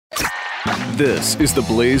This is the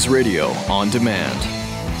Blaze Radio on demand.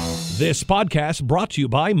 This podcast brought to you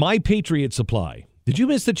by My Patriot Supply. Did you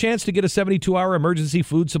miss the chance to get a 72-hour emergency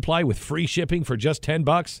food supply with free shipping for just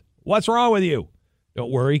 $10? What's wrong with you?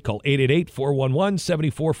 Don't worry. Call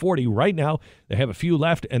 888-411-7440 right now. They have a few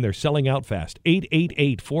left, and they're selling out fast.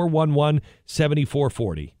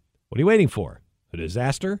 888-411-7440. What are you waiting for? A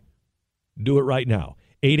disaster? Do it right now.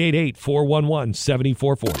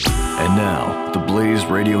 888-411-7440. And now, the Blaze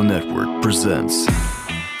Radio Network presents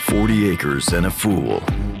 40 Acres and a Fool.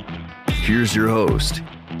 Here's your host,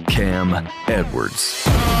 Cam Edwards.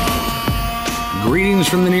 Greetings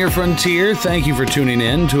from the near frontier. Thank you for tuning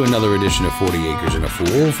in to another edition of 40 Acres and a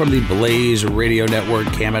Fool from the Blaze Radio Network.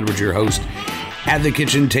 Cam Edwards, your host, at the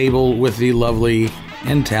kitchen table with the lovely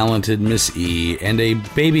and talented Miss E, and a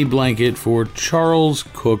baby blanket for Charles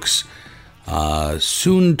Cook's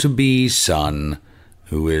soon-to-be son,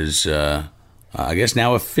 who is, I guess,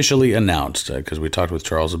 now officially announced, because we talked with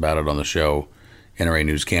Charles about it on the show, NRA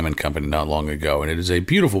News Cam and Company, not long ago, and it is a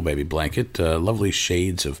beautiful baby blanket, lovely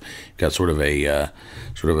shades of, got sort of a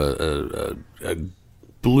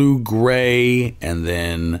blue-gray, and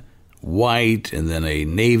then white, and then a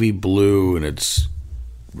navy blue, and it's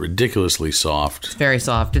ridiculously soft. It's very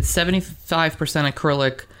soft. It's 75%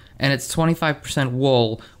 acrylic, and it's 25%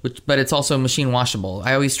 wool, but it's also machine washable.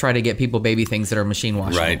 I always try to get people baby things that are machine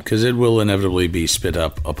washable. Right, because it will inevitably be spit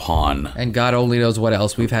up upon. And God only knows what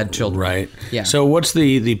else. We've had children. Right. Yeah. So what's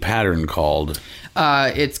the pattern called?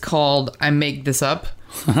 It's called, I Make This Up.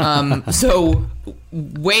 So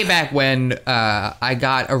way back when, I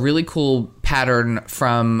got a really cool pattern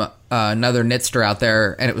from another knit store out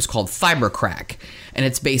there, and it was called Fiber Crack. And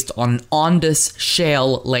it's based on Ondas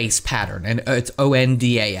Shale lace pattern. And it's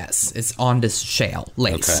Ondas. It's Ondas Shale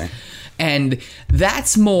lace. Okay. And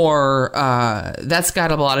that's more, that's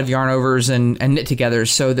got a lot of yarn overs and knit togethers.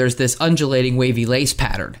 So there's this undulating wavy lace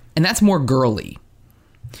pattern. And that's more girly.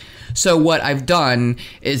 So what I've done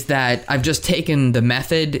is that I've just taken the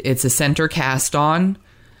method. It's a center cast on.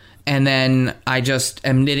 And then I just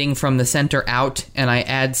am knitting from the center out, and I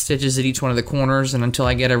add stitches at each one of the corners, and until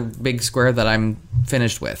I get a big square that I'm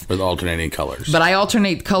finished with. With alternating colors. But I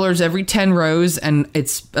alternate colors every 10 rows, and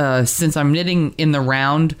it's since I'm knitting in the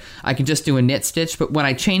round, I can just do a knit stitch. But when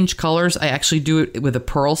I change colors, I actually do it with a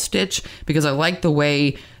purl stitch, because I like the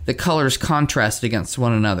way the colors contrast against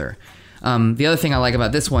one another. The other thing I like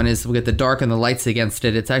about this one is with the dark and the lights against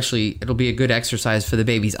it, it'll be a good exercise for the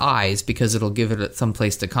baby's eyes, because it'll give it some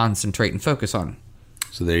place to concentrate and focus on.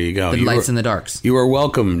 So there you go. The lights and the darks. You are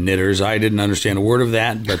welcome, knitters. I didn't understand a word of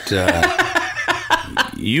that, but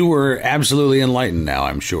you were absolutely enlightened now,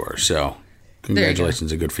 I'm sure. So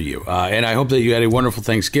congratulations and good for you. And I hope that you had a wonderful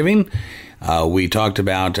Thanksgiving. We talked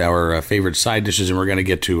about our favorite side dishes, and we're going to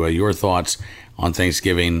get to your thoughts on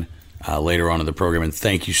Thanksgiving later on in the program. And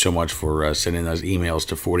thank you so much for sending those emails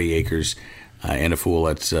to 40 Acres and a Fool.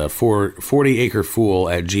 That's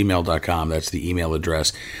 40acrefool@gmail.com. That's the email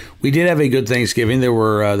address. We did have a good Thanksgiving. There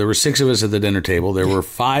were 6 of us at the dinner table. There were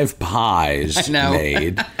 5 pies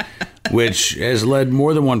made, which has led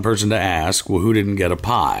more than one person to ask, well, who didn't get a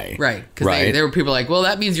pie? Right. Because there were people like, well,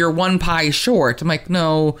 that means you're 1 pie short. I'm like,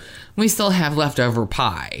 no, we still have leftover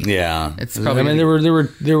pie. Yeah. It's probably. I mean, there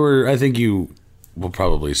were. I think you will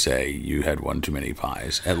probably say you had 1 too many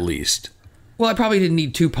pies, at least. Well, I probably didn't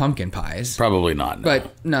need 2 pumpkin pies. Probably not. No.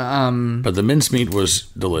 But no. But the mincemeat was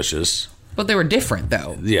delicious. But they were different,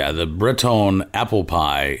 though. Yeah, the Breton apple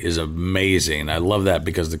pie is amazing. I love that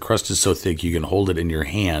because the crust is so thick you can hold it in your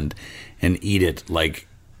hand and eat it like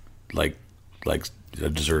a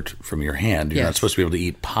dessert from your hand. You're not supposed to be able to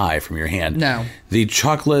eat pie from your hand. No. The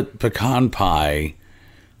chocolate pecan pie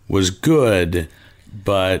was good,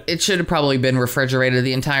 but it should have probably been refrigerated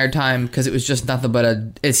the entire time, because it was just nothing but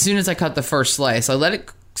as soon as I cut the first slice, I let it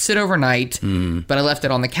sit overnight, but I left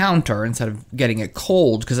it on the counter instead of getting it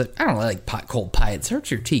cold, because I don't like cold pie. It hurts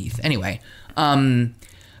your teeth. Anyway, but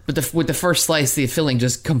with the first slice, the filling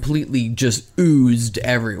just completely oozed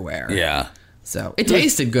everywhere. Yeah. So it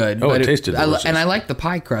tasted good. Oh, it tasted delicious. And I liked the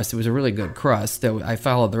pie crust. It was a really good crust. I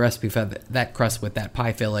followed the recipe for that crust with that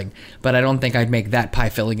pie filling, but I don't think I'd make that pie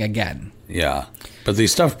filling again. Yeah. But the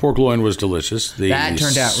stuffed pork loin was delicious. That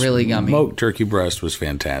turned out really yummy. Smoked turkey breast was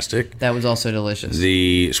fantastic. That was also delicious.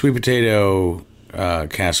 The sweet potato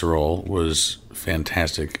casserole was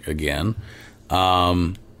fantastic again.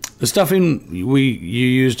 The stuffing, you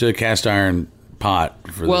used a cast iron pot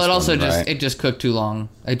for well, this it also one, it just cooked too long.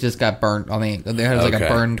 It just got burnt. I mean, there was like a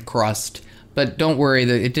burned crust. But don't worry,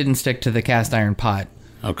 it didn't stick to the cast iron pot.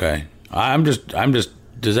 Okay. I'm just.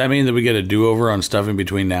 Does that mean that we get a do-over on stuffing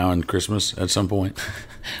between now and Christmas at some point?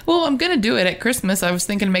 Well, I'm going to do it at Christmas. I was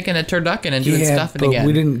thinking of making a turducken and doing stuffing but again.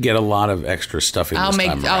 we didn't get a lot of extra stuffing this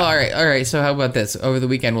time around. All right. So how about this? Over the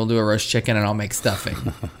weekend, we'll do a roast chicken and I'll make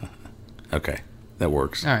stuffing. Okay, that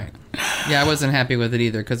works. All right. Yeah, I wasn't happy with it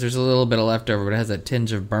either because there's a little bit of leftover, but it has a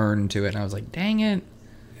tinge of burn to it. And I was like, dang it.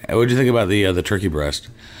 What did you think about the turkey breast?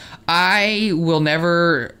 I will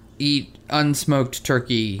never eat unsmoked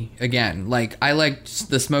turkey again. Like, I liked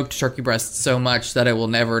the smoked turkey breast so much that I will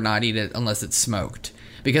never not eat it unless it's smoked.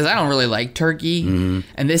 Because I don't really like turkey,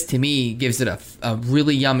 and this to me gives it a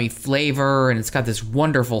really yummy flavor, and it's got this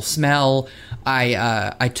wonderful smell.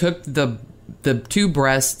 I took the 2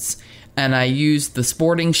 breasts, and I used the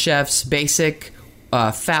Sporting Chef's basic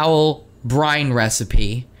fowl brine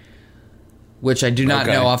recipe, which I do not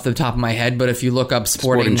know off the top of my head, but if you look up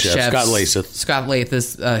Sporting Chef, Scott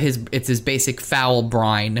Lathis, it's his basic fowl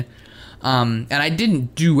brine. And I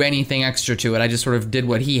didn't do anything extra to it. I just sort of did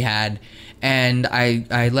what he had. And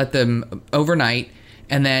I let them overnight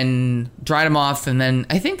and then dried them off. And then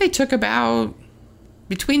I think they took about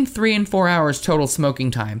between 3 and 4 hours total smoking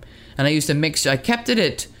time. And I used a mixture. I kept it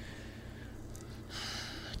at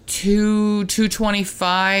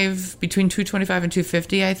 225, between 225 and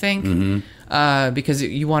 250, I think. Because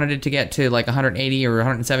you wanted it to get to like 180 or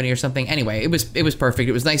 170 or something. Anyway, it was perfect.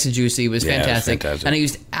 It was nice and juicy. It was fantastic. And I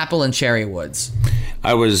used apple and cherry woods.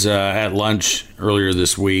 I was at lunch earlier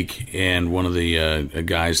this week, and one of the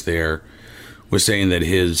guys there was saying that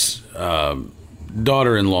his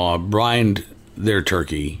daughter-in-law brined their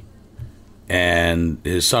turkey, and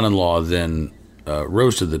his son-in-law then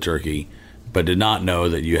roasted the turkey, but did not know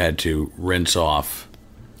that you had to rinse off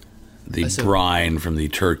the brine from the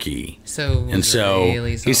turkey. So he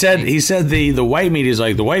said the white meat is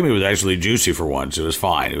like, the white meat was actually juicy for once. It was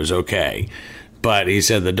fine. It was okay. But he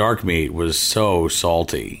said the dark meat was so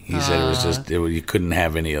salty. He said it was just, you couldn't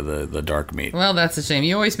have any of the dark meat. Well, that's a shame.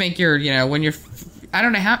 You always make your, when you're, I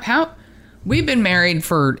don't know how we've been married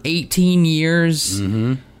for 18 years.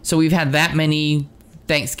 So we've had that many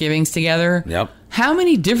Thanksgivings together. Yep. How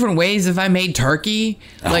many different ways have I made turkey?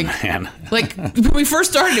 Like, man. Like when we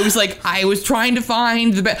first started, it was like I was trying to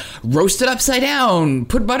find the best. Roast it upside down,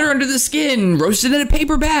 put butter under the skin, roast it in a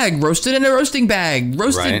paper bag, roast it in a roasting bag,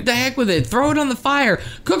 roast it the heck with it, throw it on the fire,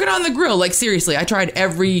 cook it on the grill. Like, seriously, I tried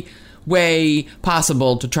every way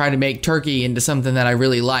possible to try to make turkey into something that I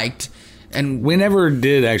really liked. And we never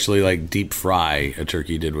did actually like deep fry a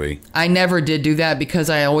turkey, did we? I never did do that because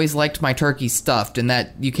I always liked my turkey stuffed, and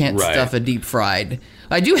that you can't stuff a deep fried.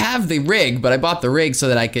 I do have the rig, but I bought the rig so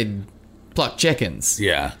that I could pluck chickens.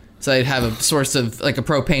 Yeah. So I'd have a source of like a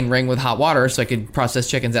propane ring with hot water so I could process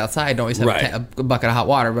chickens outside. I don't always have a bucket of hot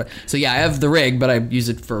water. But so yeah, I have the rig, but I use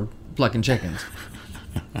it for plucking chickens.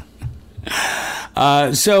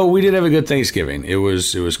 So we did have a good Thanksgiving. It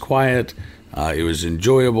was quiet. It was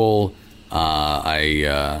enjoyable.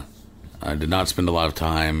 I did not spend a lot of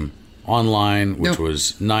time online, which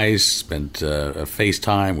was nice. Spent a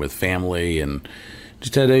FaceTime with family and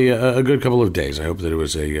just had a good couple of days. I hope that it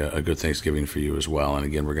was a good Thanksgiving for you as well. And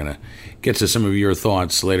again, we're going to get to some of your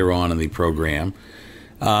thoughts later on in the program.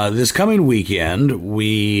 This coming weekend,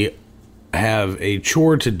 we have a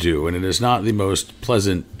chore to do, and it is not the most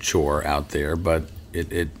pleasant chore out there, but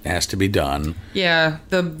it has to be done. Yeah,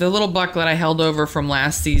 the little buck that I held over from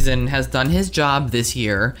last season has done his job this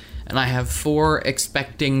year, and I have 4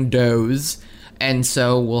 expecting does, and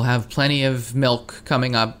so we'll have plenty of milk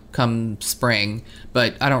coming up come spring,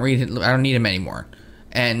 but I don't need him anymore.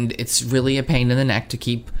 And it's really a pain in the neck to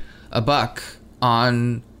keep a buck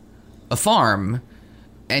on a farm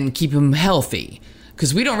and keep him healthy.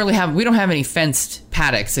 Because we don't have any fenced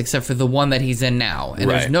paddocks except for the one that he's in now, and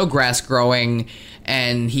there's no grass growing,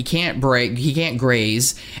 and he can't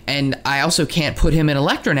graze, and I also can't put him in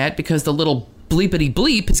electronet because the little bleepity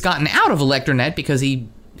bleep has gotten out of electronet because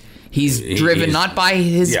he's driven not by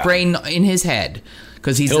his brain in his head.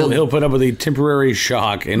 Because he'll put up with a temporary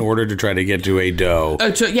shock in order to try to get to a doe.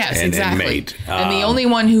 Yes, exactly. And mate. And the only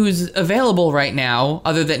one who's available right now,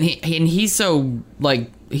 other than he's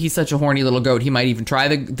such a horny little goat, he might even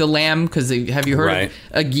try the lamb. Because have you heard of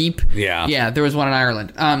a geep? Yeah, there was one in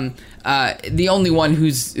Ireland. The only one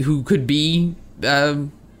who could be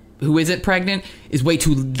who isn't pregnant is way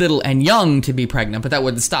too little and young to be pregnant, but that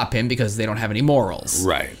wouldn't stop him because they don't have any morals.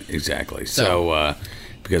 Right, exactly. So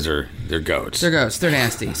because they're goats. They're goats. They're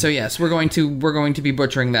nasty. So yes, we're going to be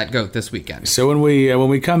butchering that goat this weekend. So when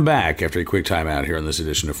we come back after a quick time out here on this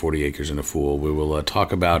edition of 40 Acres and a Fool, we will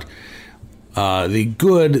talk about the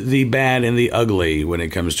good, the bad, and the ugly when it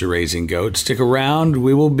comes to raising goats. Stick around.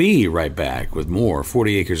 We will be right back with more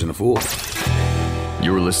 40 Acres and a Fool.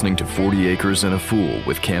 You're listening to 40 Acres and a Fool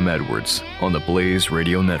with Cam Edwards on the Blaze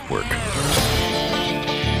Radio Network.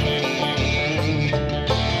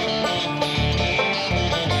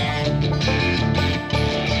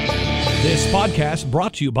 This podcast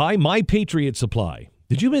brought to you by My Patriot Supply.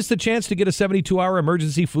 Did you miss the chance to get a 72-hour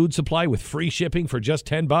emergency food supply with free shipping for just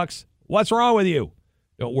 $10? What's wrong with you?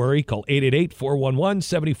 Don't worry, call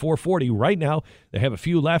 888-411-7440 right now. They have a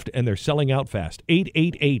few left, and they're selling out fast.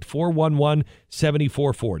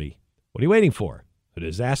 888-411-7440. What are you waiting for? A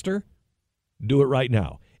disaster? Do it right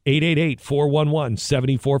now.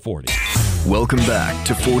 888-411-7440. Welcome back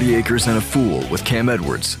to 40 Acres and a Fool with Cam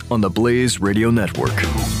Edwards on the Blaze Radio Network.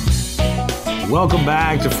 Welcome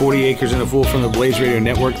back to 40 Acres and a Fool from the Blaze Radio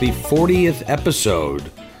Network, the 40th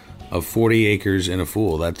episode of 40 Acres and a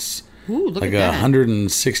Fool. That's like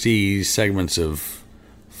 160 segments of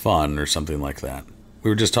fun or something like that. We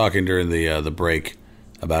were just talking during the break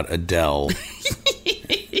about Adele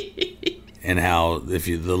and how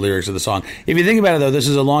the lyrics of the song. If you think about it, though, this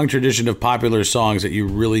is a long tradition of popular songs that you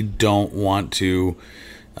really don't want to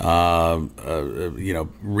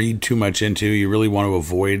read too much into. You really want to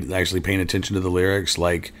avoid actually paying attention to the lyrics,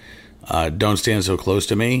 like "Don't Stand So Close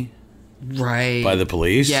to Me." Right. By the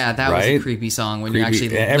Police. Yeah, that was a creepy song when you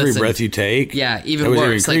actually Every listened. Breath You Take. Yeah, even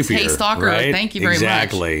worse. Even like, hey, stalker, right? thank you very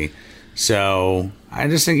exactly. much. So I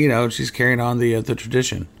just think, she's carrying on the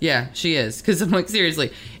tradition. Yeah, she is. Because I'm like,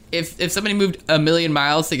 seriously, if somebody moved a million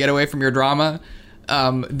miles to get away from your drama,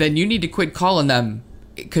 then you need to quit calling them.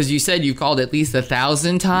 Because you said you called at least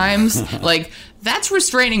 1,000 times. Like, that's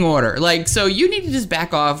restraining order. Like, so you need to just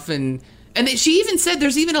back off and she even said,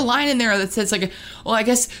 there's even a line in there that says, like, well, I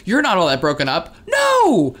guess you're not all that broken up.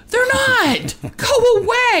 No, they're not. Go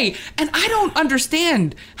away. And I don't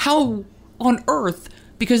understand how on earth,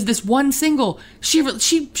 because this one single, she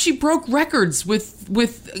broke records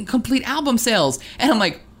with complete album sales. And I'm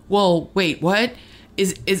like, well, wait, what?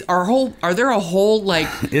 Are there a whole, like...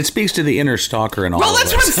 It speaks to the inner stalker and all well, of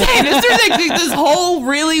that's this. what I'm saying. Is there like this whole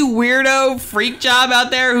really weirdo freak job out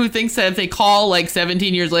there who thinks that if they call like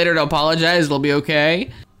 17 years later to apologize, it'll be okay?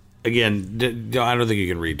 Again, I don't think you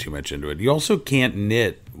can read too much into it. You also can't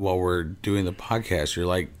knit while we're doing the podcast. You're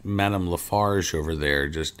like Madame Lafarge over there,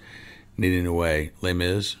 just knitting away. Les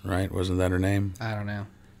Mis, right? Wasn't that her name? I don't know.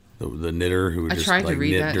 The knitter who would just tried to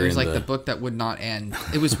read knit that. It was like the book that would not end.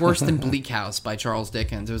 It was worse than Bleak House by Charles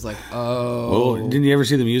Dickens. It was like, oh. Didn't you ever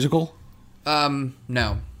see the musical?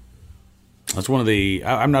 No. That's one of the...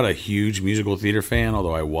 I'm not a huge musical theater fan,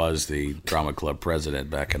 although I was the drama club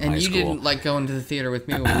president back in high school. And you didn't like going to the theater with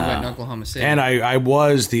me when we went to Oklahoma City. And I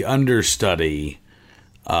was the understudy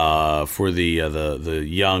for the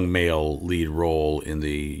young male lead role in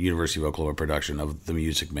the University of Oklahoma production of The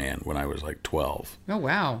Music Man when I was like 12. Oh,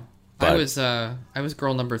 wow. But, I was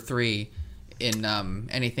girl number 3 in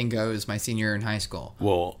Anything Goes my senior year in high school.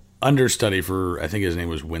 Well, understudy for, I think his name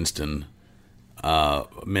was Winston,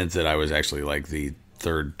 meant that I was actually like the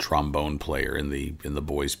third trombone player in the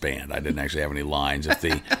boys band. I didn't actually have any lines.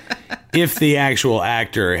 If the actual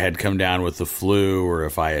actor had come down with the flu, or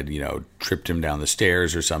if I had tripped him down the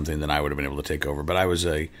stairs or something, then I would have been able to take over. But I was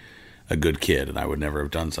a good kid, and I would never have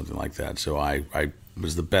done something like that. So I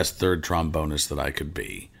was the best third trombonist that I could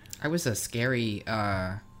be. I was a scary,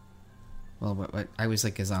 what I was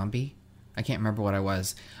like a zombie. I can't remember what I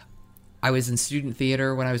was. I was in student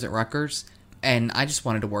theater when I was at Rutgers, and I just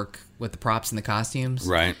wanted to work with the props and the costumes.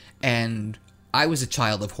 Right. And I was a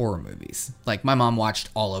child of horror movies. Like, my mom watched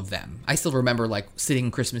all of them. I still remember, like, sitting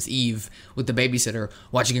Christmas Eve with the babysitter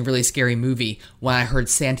watching a really scary movie when I heard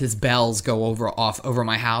Santa's bells go off over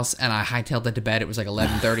my house, and I hightailed it to bed. It was like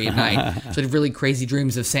 11:30 at night. So I had really crazy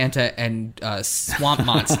dreams of Santa and swamp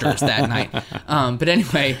monsters that night. But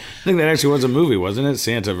anyway... I think that actually was a movie, wasn't it?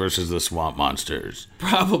 Santa versus the Swamp Monsters.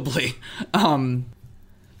 Probably.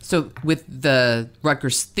 So with the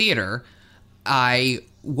Rutgers Theater, I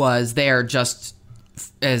was there just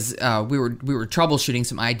as we were troubleshooting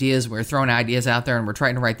some ideas. We were throwing ideas out there, and we're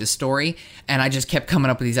trying to write this story. And I just kept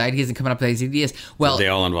coming up with these ideas and coming up with these ideas. Well, did they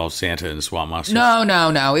all involve Santa and the Swamp Monsters?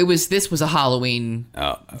 No. This was a Halloween.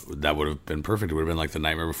 That would have been perfect. It would have been like The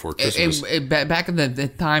Nightmare Before Christmas. Back in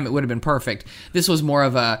the time, it would have been perfect. This was more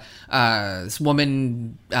of a this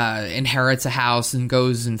woman inherits a house and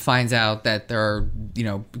goes and finds out that there are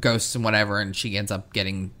ghosts and whatever, and she ends up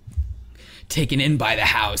getting taken in by the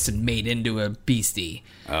house and made into a beastie.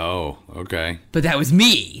 Oh, okay. But that was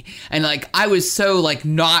me. And like, I was so like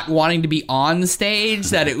not wanting to be on stage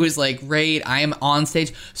that it was like, great, I am on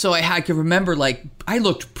stage. So I could remember like I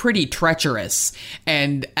looked pretty treacherous.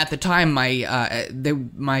 And at the time my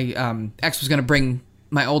ex was going to bring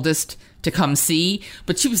my oldest to come see,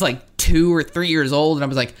 but she was like 2 or 3 years old, and I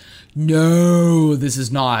was like, no, this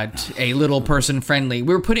is not a little person friendly.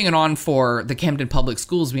 We were putting it on for the Camden Public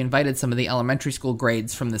Schools. We invited some of the elementary school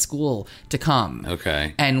grades from the school to come.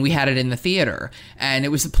 Okay. And we had it in the theater. And it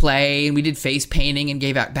was a play, and we did face painting and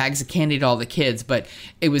gave out bags of candy to all the kids. But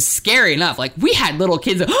it was scary enough. Like, we had little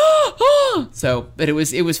kids. But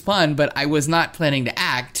it was fun, but I was not planning to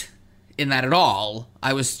act in that at all.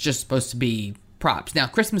 I was just supposed to be props. Now,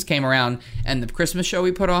 Christmas came around, and the Christmas show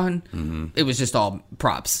we put on, it was just all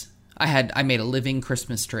props. I made a living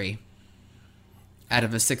Christmas tree out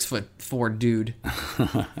of a 6'4" dude.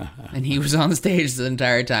 And he was on the stage the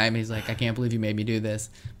entire time. He's like, I can't believe you made me do this.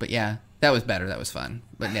 But yeah, that was better. That was fun.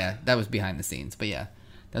 But yeah, that was behind the scenes. But yeah,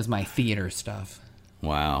 that was my theater stuff.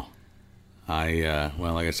 Wow. Well,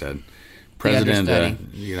 like I said, president,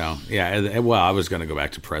 well, I was going to go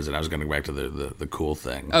back to president. I was going to go back to the cool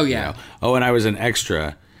thing. Oh, yeah. You know? Oh, and I was an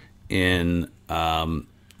extra in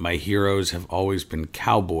My Heroes Have Always Been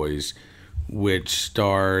Cowboys, which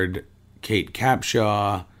starred Kate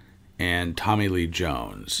Capshaw and Tommy Lee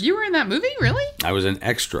Jones. You were in that movie? Really? I was an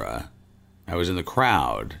extra. I was in the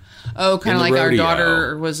crowd. Oh, kind of like rodeo. Our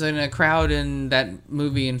daughter was in a crowd in that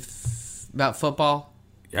movie about football?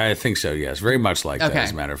 I think so, yes. Very much like that, Okay.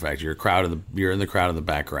 as a matter of fact. You're in the crowd in the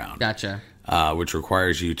background. Gotcha. Which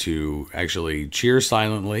requires you to actually cheer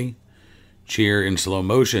silently, cheer in slow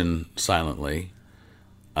motion silently.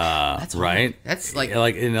 That's right? That's like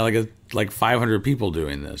like 500 people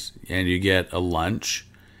doing this, and you get a lunch,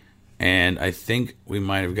 and I think we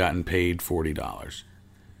might have gotten paid $40.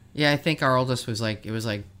 Yeah, I think our oldest was like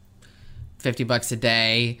 $50 a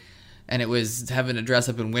day, and it was having to dress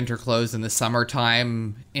up in winter clothes in the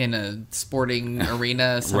summertime in a sporting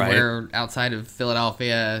arena somewhere outside of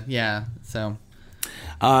Philadelphia. Yeah, so.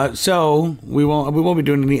 So we won't be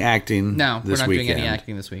doing any acting. No, this we're not weekend. doing any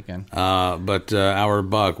acting this weekend. But our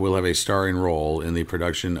Buck will have a starring role in the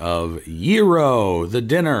production of Gyro, the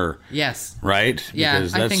dinner. Yes. Right? Yeah,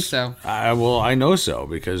 Because I think so. I know so,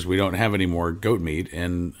 because we don't have any more goat meat,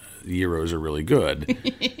 and gyros are really good.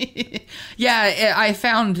 Yeah, I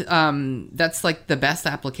found that's like the best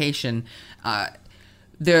application.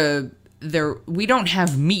 We don't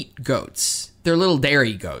have meat goats. They're little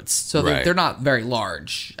dairy goats, so Right. they're not very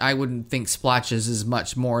large. I wouldn't think splotches is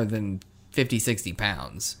much more than 50, 60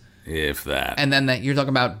 pounds. If that. And then you're talking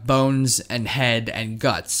about bones and head and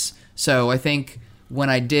guts. So I think when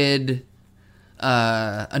I did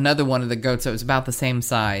another one of the goats that was about the same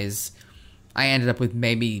size, I ended up with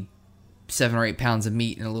maybe 7 or 8 pounds of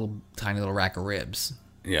meat and a tiny little rack of ribs.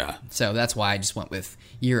 Yeah. So that's why I just went with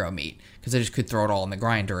gyro meat, because I just could throw it all in the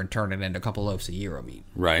grinder and turn it into a couple loaves of gyro meat.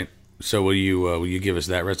 Right. So will you give us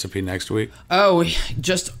that recipe next week? Oh,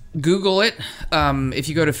 just Google it. If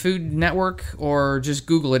you go to Food Network or just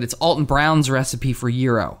Google it, it's Alton Brown's recipe for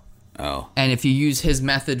gyro. Oh. And if you use his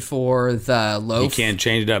method for the loaf... You can't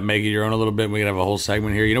change it up, make it your own a little bit, and we can have a whole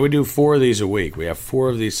segment here. You know, we do 4 of these a week. We have 4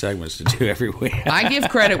 of these segments to do every week. I give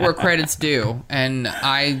credit where credit's due, and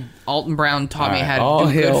Alton Brown taught me how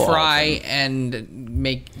to do good fry and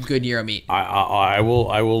make good gyro meat. I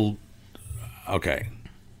will. Okay,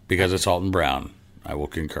 because it's Alton Brown, I will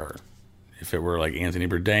concur. If it were like Anthony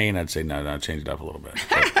Bourdain, I'd say no, change it up a little bit.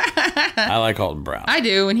 But I like Alton Brown. I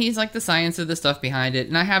do, and he's like the science of the stuff behind it.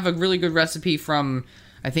 And I have a really good recipe from,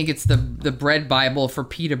 I think it's the Bread Bible for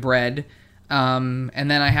pita bread. And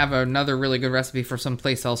then I have another really good recipe for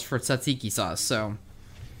someplace else for tzatziki sauce. So,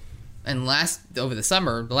 and over the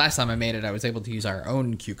summer, the last time I made it, I was able to use our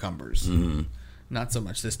own cucumbers. Mm-hmm. Not so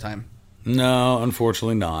much this time. No,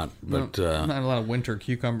 unfortunately not. But not a lot of winter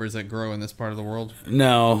cucumbers that grow in this part of the world.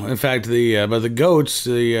 No, in fact, the goats,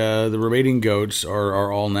 the remaining goats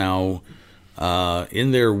are all now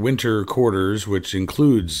in their winter quarters, which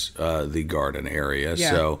includes the garden area.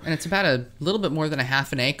 Yeah, so, and it's about a little bit more than a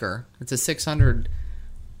half an acre. It's a 600.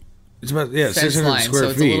 It's about 600 line, square so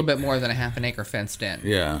feet. It's a little bit more than a half an acre fenced in.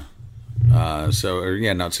 Yeah. Not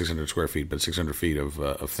 600 square feet, but 600 feet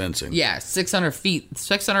of fencing. Yeah, 600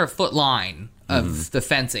 foot line of the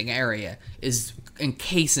fencing area is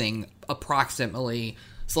encasing approximately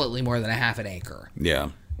slightly more than a half an acre. Yeah.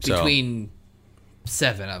 Between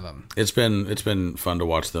 7 of them. It's been fun to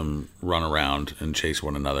watch them run around and chase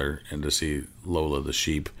one another, and to see Lola the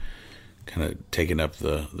sheep kind of taking up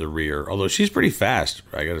the rear. Although she's pretty fast,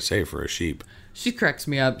 I got to say, for a sheep. She cracks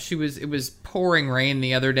me up. It was pouring rain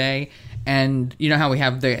the other day, and you know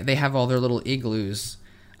how they have all their little igloos.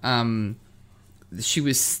 She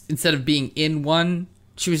was, instead of being in one,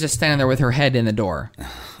 she was just standing there with her head in the door.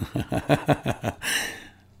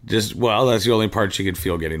 That's the only part she could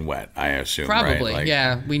feel getting wet, I assume. Probably, right?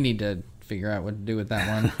 yeah. We need to figure out what to do with that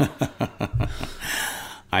one.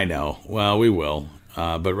 I know. Well, we will.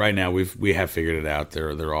 But right now we have figured it out.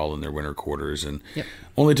 They're all in their winter quarters, and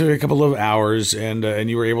only took a couple of hours, and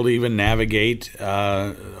you were able to even navigate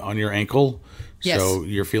on your ankle. Yes. So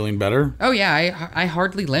you're feeling better? Oh yeah, I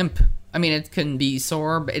hardly limp. I mean, it can be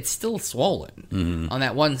sore, but it's still swollen on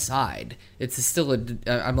that one side. It's still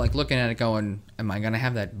I'm like looking at it going, am I going to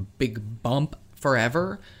have that big bump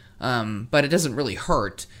forever? But it doesn't really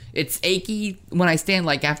hurt. It's achy when I stand,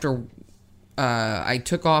 like after I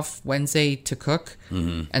took off Wednesday to cook.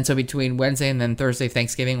 And so between Wednesday and then Thursday,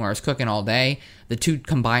 Thanksgiving, where I was cooking all day, the 2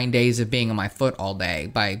 combined days of being on my foot all day,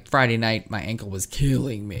 by Friday night, my ankle was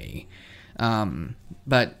killing me.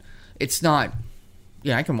 But it's not...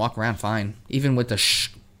 Yeah, I can walk around fine, even with the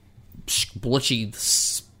splitchy,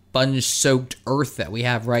 sponge-soaked earth that we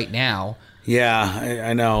have right now. Yeah,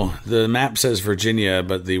 I know. The map says Virginia,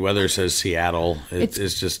 but the weather says Seattle.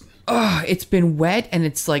 It's just... It's been wet, and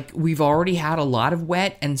it's like we've already had a lot of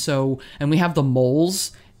wet, and we have the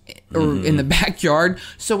moles in the backyard,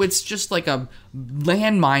 so it's just like a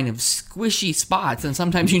landmine of squishy spots, and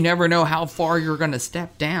sometimes you never know how far you're going to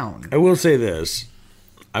step down. I will say this.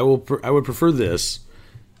 I would prefer this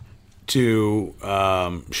to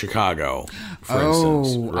Chicago, for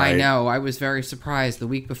instance. Right? I know. I was very surprised. The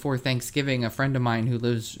week before Thanksgiving, a friend of mine who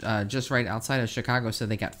lives just right outside of Chicago said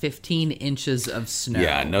they got 15 inches of snow.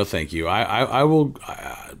 Yeah, no thank you. I will...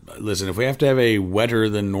 listen, if we have to have a wetter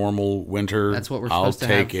than normal winter, that's what we're supposed to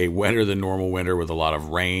have. I'll take a wetter than normal winter with a lot of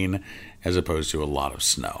rain as opposed to a lot of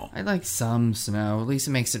snow. I like some snow. At least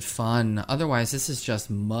it makes it fun. Otherwise, this is just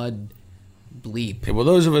mud bleep. Well,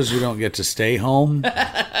 those of us who don't get to stay home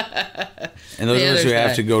and those of us who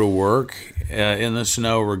have to go to work in the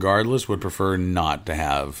snow regardless would prefer not to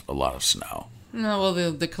have a lot of snow. No,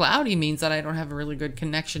 well, the cloudy means that I don't have a really good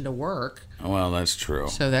connection to work. Well, that's true.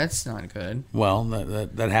 So that's not good. Well,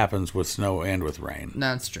 that happens with snow and with rain.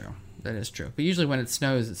 That's true. That is true. But usually when it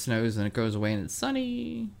snows and it goes away and it's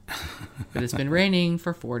sunny. But it's been raining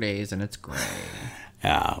for 4 days and it's gray.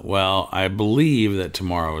 Yeah, well, I believe that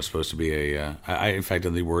tomorrow is supposed to be in fact,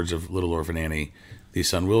 in the words of Little Orphan Annie, the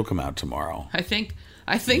sun will come out tomorrow. I think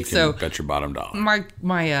you so. Can bet your bottom dollar.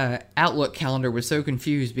 My Outlook calendar was so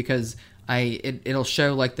confused because it'll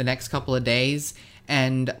show like the next couple of days,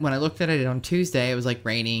 and when I looked at it on Tuesday, it was like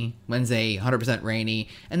rainy. Wednesday, 100% rainy,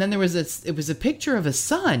 and then there was it was a picture of a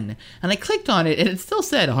sun, and I clicked on it, and it still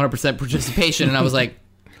said 100% participation, and I was like,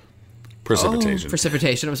 precipitation.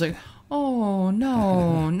 Precipitation. I was like, oh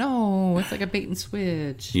no, it's like a bait and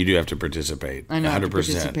switch. You do have to participate. I know, 100%. I have to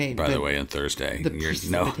participate, by the way, on Thursday. The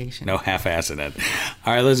precipitation. No half-assing it.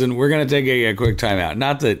 All right, listen, we're going to take a quick time out.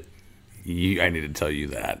 Not that I need to tell you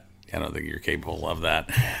that. I don't think you're capable of that.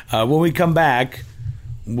 When we come back,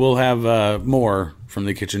 we'll have more from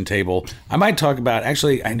the kitchen table. I might talk about,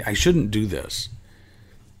 actually, I shouldn't do this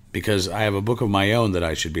because I have a book of my own that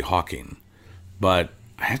I should be hawking. But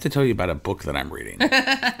I have to tell you about a book that I'm reading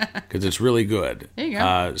because it's really good. There you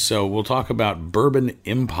go. So we'll talk about Bourbon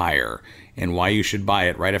Empire and why you should buy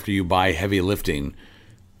it right after you buy Heavy Lifting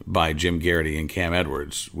by Jim Garrity and Cam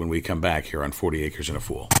Edwards when we come back here on 40 Acres and a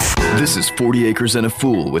Fool. This is 40 Acres and a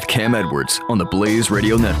Fool with Cam Edwards on the Blaze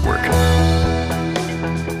Radio Network.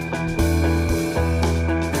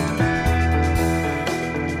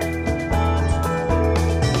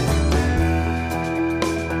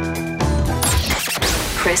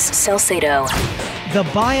 Chris Salcedo. The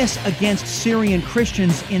bias against Syrian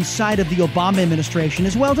Christians inside of the Obama administration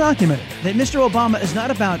is well documented. That Mr. Obama is not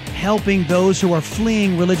about helping those who are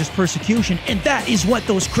fleeing religious persecution, and that is what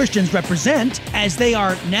those Christians represent, as they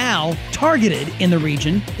are now targeted in the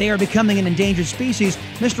region. They are becoming an endangered species.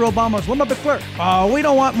 Mr. Obama's, let me be clear, we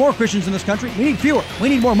don't want more Christians in this country. We need fewer. We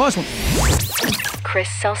need more Muslims. Chris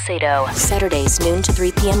Salcedo. Saturdays, noon to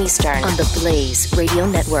 3 p.m. Eastern on the Blaze Radio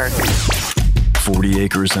Network. 40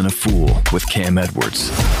 Acres and a Fool with Cam Edwards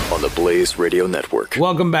on the Blaze Radio Network.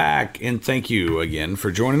 Welcome back, and thank you again for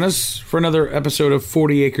joining us for another episode of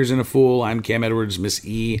 40 Acres and a Fool. I'm Cam Edwards. Miss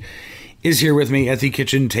E is here with me at the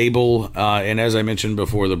kitchen table, and as I mentioned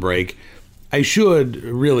before the break, I should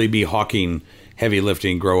really be hawking Heavy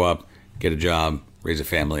Lifting, Grow Up, Get a Job, Raise a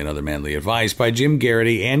Family, and Other Manly Advice by Jim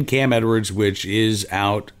Garrity and Cam Edwards, which is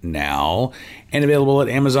out now and available at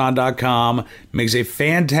Amazon.com. Makes a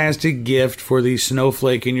fantastic gift for the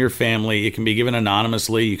snowflake in your family. It can be given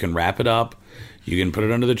anonymously. You can wrap it up. You can put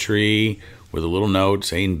it under the tree with a little note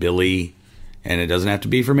saying Billy, and it doesn't have to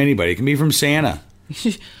be from anybody. It can be from Santa.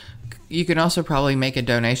 You can also probably make a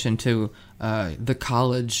donation to the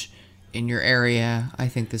college in your area. I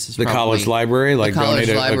think this is the college library, like donate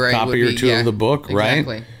a copy or two of the book,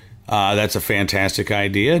 exactly. right? That's a fantastic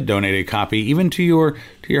idea. Donate a copy even to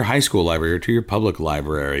your high school library or to your public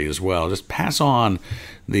library as well. Just pass on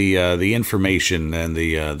the information and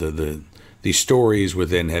the stories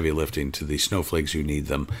within Heavy Lifting to the snowflakes who need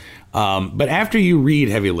them. But after you read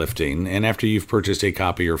Heavy Lifting and after you've purchased a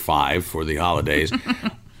copy or 5 for the holidays,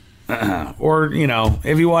 or,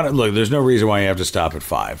 if you want to, look, there's no reason why you have to stop at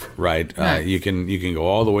 5, right? Right. You can go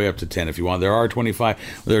all the way up to 10 if you want. There are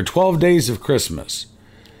 12 days of Christmas.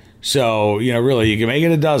 So, really, you can make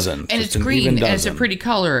it a dozen. And it's green, and it's a pretty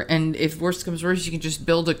color. And if worst comes worst, you can just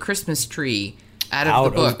build a Christmas tree out of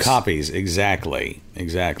the books. Out of copies, exactly.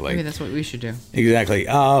 Maybe that's what we should do. Exactly.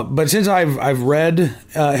 But since I've read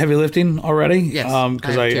Heavy Lifting already, yes,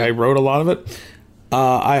 because I wrote a lot of it,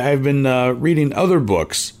 I've been reading other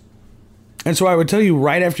books. And so I would tell you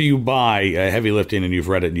right after you buy Heavy Lifting and you've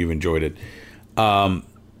read it and you've enjoyed it,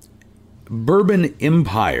 Bourbon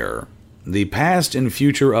Empire, The Past and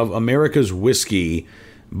Future of America's Whiskey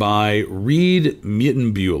by Reed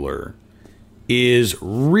Mittenbuehler is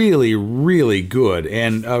really, really good.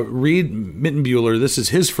 And Reed Mittenbuehler, this is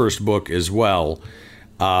his first book as well.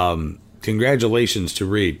 Congratulations to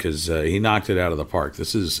Reed, because he knocked it out of the park.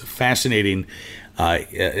 This is fascinating,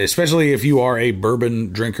 especially if you are a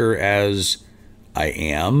bourbon drinker, as I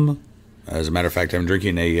am. As a matter of fact, I'm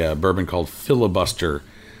drinking a bourbon called Filibuster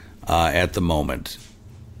at the moment.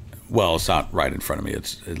 Well, it's not right in front of me.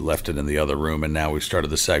 It left it in the other room, and now we've started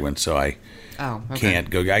the segment, so I can't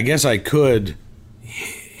go. I guess I could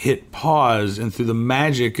hit pause, and through the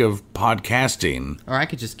magic of podcasting... Or I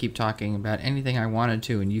could just keep talking about anything I wanted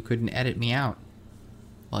to, and you couldn't edit me out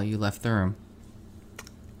while you left the room.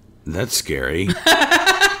 That's scary.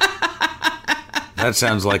 That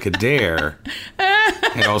sounds like a dare.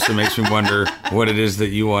 It also makes me wonder what it is that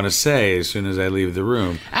you want to say as soon as I leave the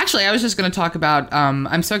room. Actually, I was just going to talk about,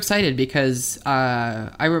 I'm so excited because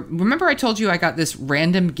remember I told you I got this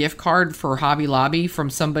random gift card for Hobby Lobby from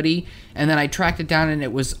somebody, and then I tracked it down and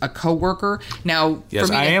it was a coworker. Now,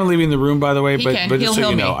 yes, I am leaving the room, by the way, but just so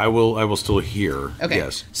you know, me. I will still hear. Okay.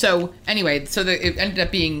 Yes. So anyway, it ended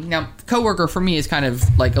up being, now coworker for me is kind of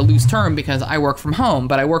like a loose term because I work from home,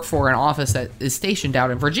 but I work for an office that is stationed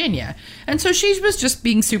out in Virginia, and so she was just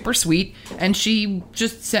being super sweet, and she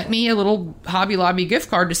just sent me a little Hobby Lobby gift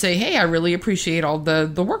card to say, hey, I really appreciate all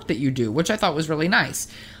the work that you do, which I thought was really nice.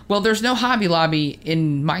 Well, there's no Hobby Lobby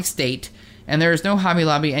in my state, and there's no Hobby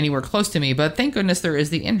Lobby anywhere close to me, but thank goodness there is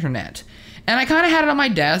the internet. And I kind of had it on my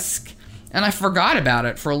desk, and I forgot about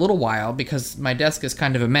it for a little while because my desk is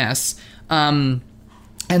kind of a mess. And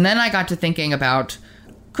then I got to thinking about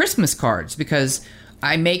Christmas cards, because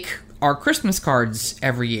I make our Christmas cards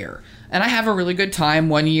every year. And I have a really good time.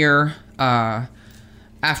 One year,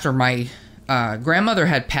 after my grandmother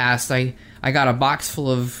had passed, I got a box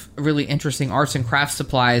full of really interesting arts and crafts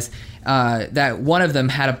supplies. That one of them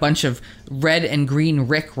had a bunch of red and green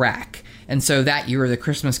rickrack. And so that year, the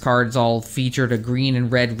Christmas cards all featured a green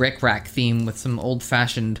and red rickrack theme with some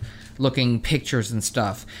old-fashioned looking pictures and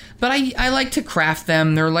stuff. But I like to craft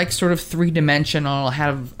them. They're like sort of three-dimensional. I'll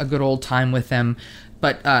have a good old time with them.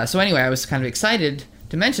 But so anyway, I was kind of excited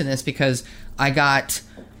to mention this because I got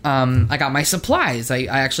my supplies. I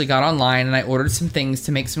actually got online and I ordered some things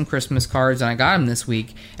to make some Christmas cards, and I got them this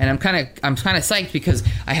week. And I'm kind of psyched because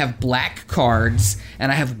I have black cards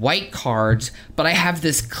and I have white cards, but I have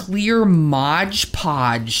this clear Mod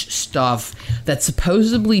Podge stuff that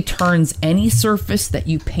supposedly turns any surface that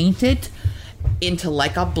you paint it into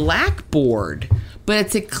like a blackboard, but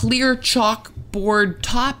it's a clear chalkboard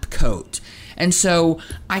top coat. And so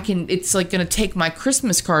it's like going to take my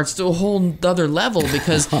Christmas cards to a whole other level,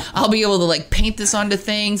 because I'll be able to like paint this onto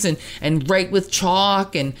things and write with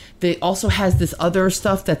chalk. And it also has this other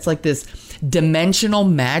stuff that's like this dimensional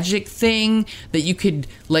magic thing that you could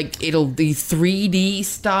like, it'll be 3D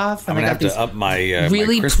stuff. And I'm going to have to up my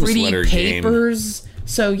really my Christmas pretty letter papers. Game.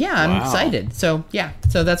 So yeah, I'm excited. So yeah,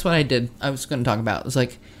 so that's what I did. I was going to talk about. It was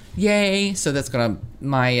like, yay. So that's going to,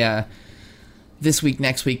 my, this week,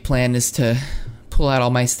 next week plan is to pull out all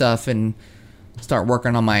my stuff and start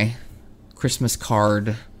working on my Christmas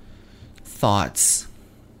card thoughts.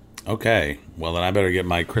 Okay. Well, then I better get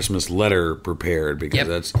my Christmas letter prepared,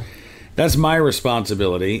 because that's my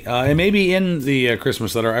responsibility. And maybe in the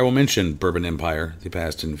Christmas letter, I will mention Bourbon Empire, The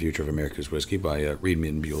Past and Future of America's Whiskey by Reed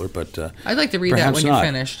Mittenbuehler. But I'd like to read that when you're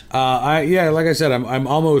finished. Like I said, I'm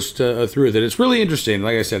almost through with it. It's really interesting.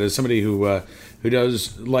 Like I said, as somebody who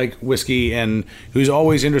does like whiskey and who's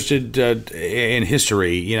always interested in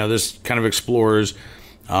history, this kind of explores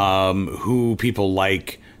who people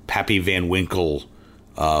like Pappy Van Winkle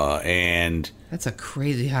and That's a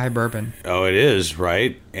crazy high bourbon. Oh, it is,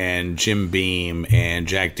 right? And Jim Beam and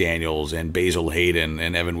Jack Daniels and Basil Hayden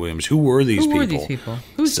and Evan Williams. Who were these people?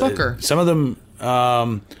 Who's Booker? Some of them,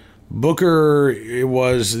 Booker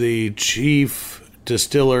was the chief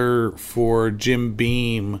distiller for Jim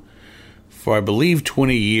Beam for, I believe,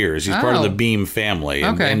 20 years. He's part of the Beam family.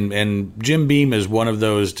 Okay. And Jim Beam is one of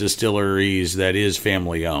those distilleries that is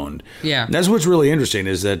family owned. Yeah. And that's what's really interesting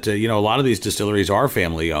is that, a lot of these distilleries are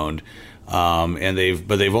family owned. And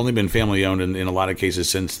they've only been family owned in a lot of cases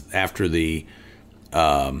since after the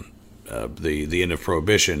end of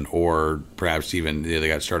Prohibition, or perhaps even they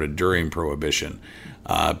got started during Prohibition.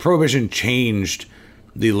 Prohibition changed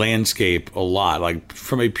the landscape a lot, like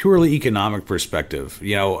from a purely economic perspective.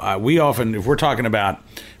 We often, if I'm talking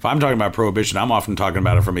about Prohibition, I'm often talking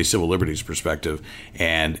about it from a civil liberties perspective,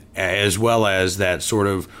 and as well as that sort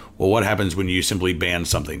of, well, what happens when you simply ban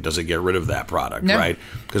something? Does it get rid of that product, right?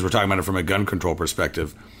 Because we're talking about it from a gun control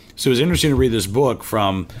perspective. So it's interesting to read this book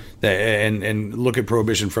and look at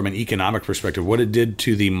Prohibition from an economic perspective, what it did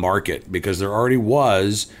to the market, because there already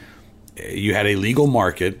was, you had a legal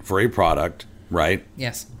market for a product, right?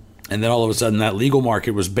 Yes. And then all of a sudden that legal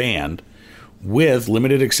market was banned with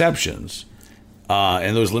limited exceptions.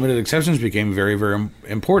 And those limited exceptions became very, very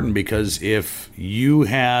important, because if you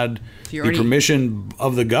had the permission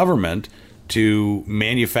of the government to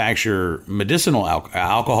manufacture medicinal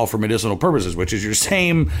alcohol for medicinal purposes, which is your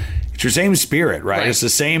same spirit, right? It's the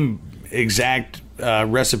same exact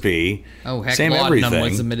recipe. Oh, heck, same laudanum everything.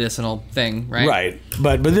 was a medicinal thing, right? Right,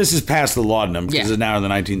 but this is past the laudanum, because it's now in the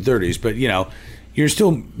 1930s. But you're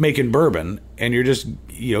still making bourbon, and you're just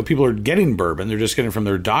people are getting bourbon. They're just getting it from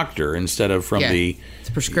their doctor instead of from the it's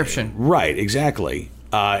a prescription. Right, exactly.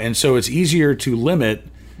 And so it's easier to limit.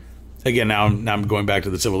 Again, now I'm going back to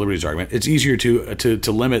the civil liberties argument. It's easier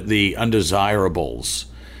to limit the undesirables,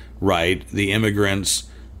 right? The immigrants,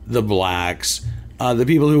 the blacks, the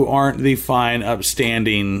people who aren't the fine,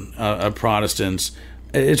 upstanding Protestants.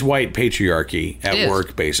 It's white patriarchy at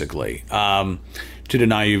work, basically, to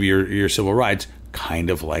deny you your civil rights, kind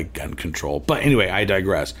of like gun control. But anyway, I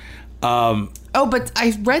digress. But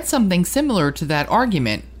I read something similar to that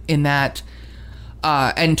argument in that.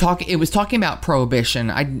 It was talking about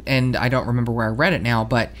Prohibition. I don't remember where I read it now,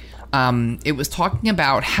 but it was talking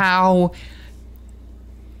about how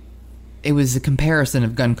it was a comparison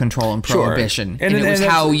of gun control and Prohibition, Sure. and it was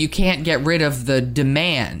how you can't get rid of the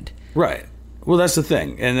demand. Right. Well, that's the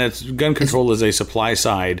thing, and that's gun control is a supply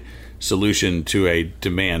side solution to a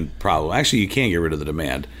demand problem. Actually, you can't get rid of the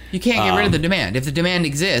demand. You can't get rid of the demand. If the demand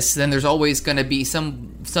exists, then there's always going to be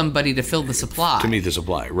somebody to fill the supply. To meet the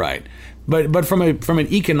supply, right. But from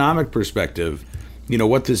an economic perspective,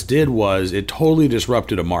 what this did was it totally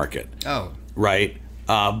disrupted a market. Oh. Right?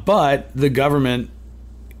 But the government,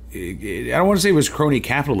 I don't want to say it was crony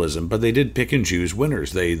capitalism, but they did pick and choose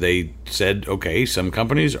winners. They said, okay, some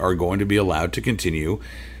companies are going to be allowed to continue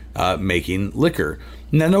making liquor.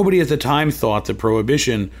 Now, nobody at the time thought that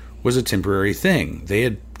Prohibition was a temporary thing. They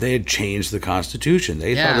had changed the Constitution.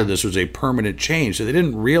 They thought that this was a permanent change. So they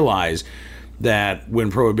didn't realize that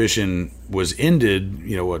when Prohibition was ended,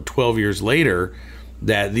 12 years later,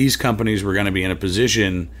 that these companies were going to be in a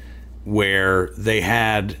position where they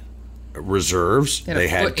had reserves, they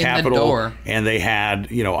had capital, and they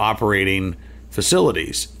had, operating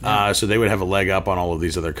facilities. So they would have a leg up on all of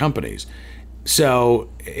these other companies.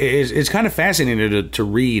 So it's kind of fascinating to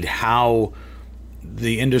read how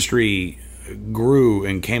the industry grew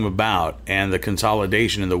and came about, and the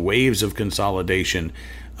consolidation and the waves of consolidation.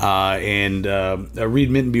 Reed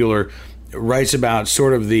Mittenbuehler writes about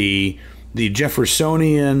sort of the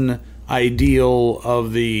Jeffersonian ideal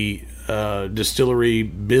of the distillery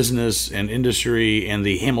business and industry, and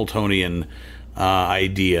the Hamiltonian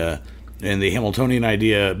idea, and the Hamiltonian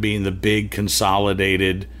idea being the big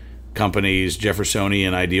consolidated companies,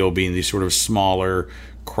 Jeffersonian ideal being these sort of smaller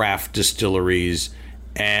craft distilleries,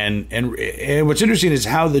 and what's interesting is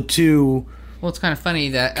how the two it's kind of funny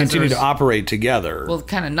that continue to operate together. Well,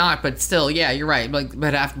 kind of not, but still, yeah, you're right. But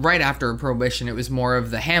right after Prohibition, it was more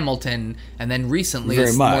of the Hamilton, and then recently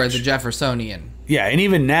it's more of the Jeffersonian. Yeah, and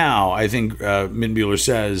even now, I think Mittenbuehler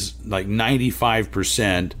says like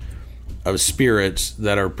 95% of spirits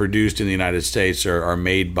that are produced in the United States are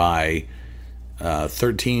made by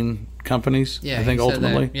 13 companies, I think,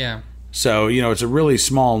 ultimately. Yeah. So, it's a really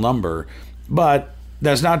small number. But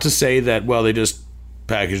that's not to say that, they just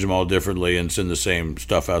package them all differently and send the same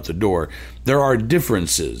stuff out the door. There are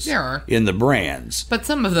differences in the brands. But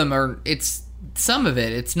some of them it's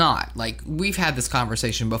not. Like, we've had this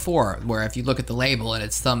conversation before, where if you look at the label and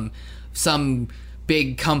it's some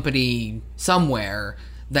big company somewhere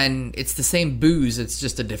then it's the same booze. It's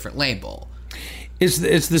just a different label. It's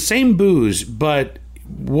the same booze, but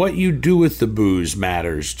what you do with the booze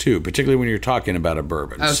matters too, particularly when you're talking about a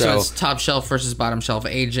bourbon. Oh, so it's top shelf versus bottom shelf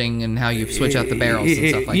aging and how you switch out the barrels and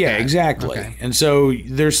stuff like that. Yeah, exactly. Okay. And so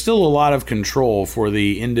there's still a lot of control for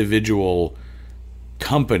the individual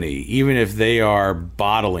company, even if they are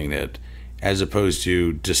bottling it as opposed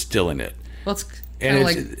to distilling it. Well, it's kind of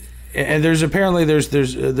like... And there's apparently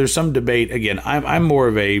there's some debate. Again, I'm more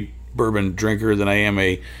of a bourbon drinker than I am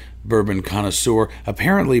a bourbon connoisseur.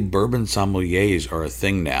 Apparently, bourbon sommeliers are a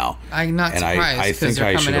thing now. I'm not surprised. And I think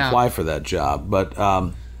I should apply for that job. But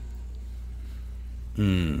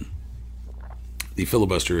the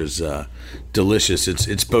filibuster is delicious.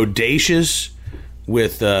 It's bodacious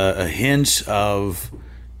with a hint of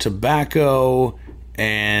tobacco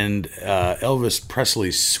and Elvis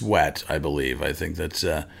Presley's sweat. I believe. I think that's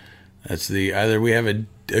the either we have a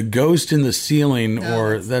ghost in the ceiling,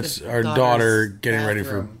 or that's our daughter getting ready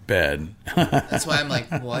for bed. That's why I'm like,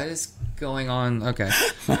 what is going on? Okay.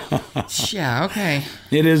 Yeah, okay.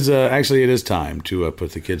 It is, actually, it is time to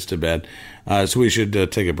put the kids to bed. So we should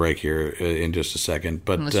take a break here in just a second.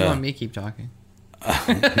 But unless you want me to keep talking.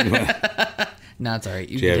 No, it's all right.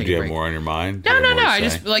 Do you have more on your mind? No. I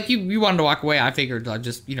just, like, you wanted to walk away. I figured I'd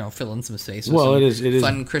just, fill in some space with it is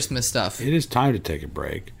fun Christmas stuff. It is time to take a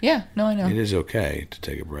break. Yeah, no, I know. It is okay to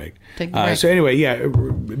take a break. Take the break. So anyway, yeah,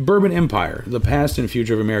 Bourbon Empire, the past and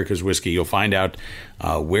future of America's whiskey. You'll find out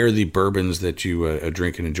where the bourbons that you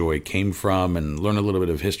drink and enjoy came from, and learn a little bit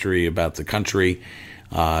of history about the country,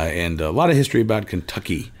 and a lot of history about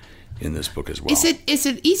Kentucky in this book as well. Is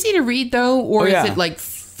it easy to read, though, or is it like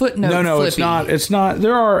footnote No, flippy? it's not.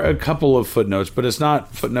 There are a couple of footnotes, but it's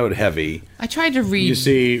not footnote heavy. I tried to read. You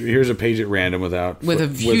see, here's a page at random with a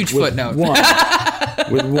huge footnote.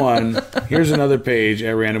 With one. Here's another page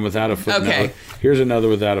at random without a footnote. Okay. Here's another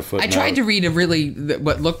without a footnote. I tried to read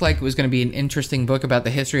what looked like it was going to be an interesting book about the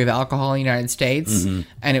history of alcohol in the United States,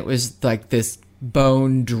 and it was like this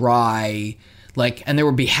bone dry, and there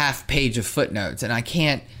would be half page of footnotes, and I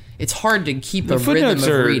can't. It's hard to keep a rhythm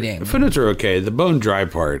of reading. The footnotes are okay. The bone dry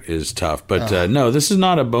part is tough, but no, this is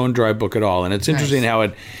not a bone dry book at all. And it's interesting how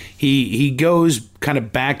he goes kind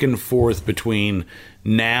of back and forth between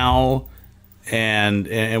now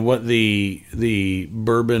and what the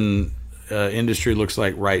bourbon industry looks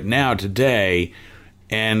like right now today,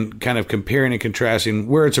 and kind of comparing and contrasting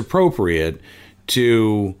where it's appropriate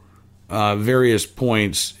to various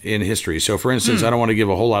points in history. So, for instance, I don't want to give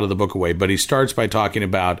a whole lot of the book away, but he starts by talking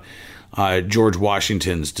about George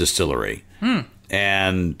Washington's distillery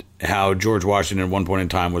and how George Washington at one point in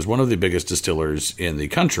time was one of the biggest distillers in the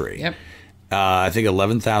country. Yep. I think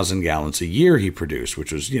 11,000 gallons a year he produced,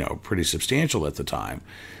 which was, pretty substantial at the time.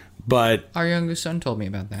 But our youngest son told me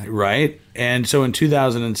about that. Right. And so in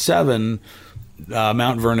 2007,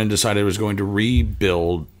 Mount Vernon decided it was going to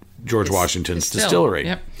rebuild George Washington's distillery.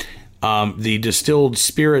 Yep. The Distilled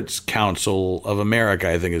Spirits Council of America,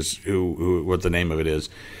 I think is what the name of it is,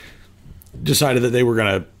 decided that they were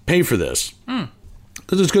going to pay for this.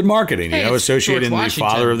 Because it's good marketing, associating the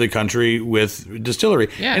father of the country with distillery.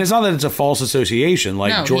 Yeah. And it's not that it's a false association,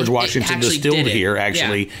 George Washington distilled here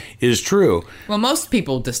is true. Well, most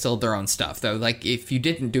people distilled their own stuff, though. Like, if you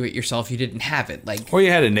didn't do it yourself, you didn't have it. Or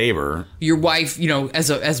you had a neighbor. Your wife,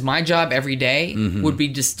 as my job every day would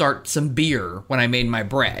be to start some beer when I made my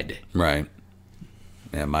bread. Right.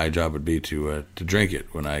 Yeah, my job would be to drink it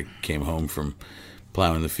when I came home from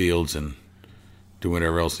plowing the fields and do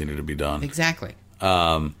whatever else needed to be done. Exactly.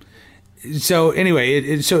 So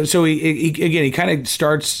anyway, so he kind of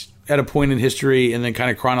starts at a point in history, and then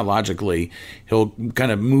kind of chronologically, he'll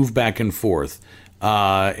kind of move back and forth,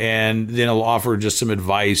 and then he'll offer just some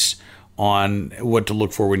advice on what to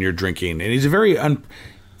look for when you're drinking. And he's a very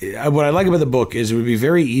what I like about the book is it would be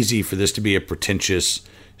very easy for this to be a pretentious,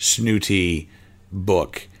 snooty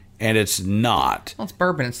book. And it's not. Well, it's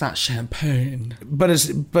bourbon. It's not champagne.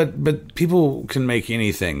 But people can make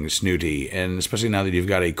anything snooty, and especially now that you've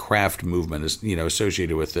got a craft movement,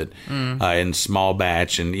 associated with it, in small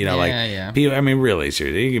batch, and people. I mean, really,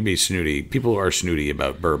 seriously, you can be snooty. People are snooty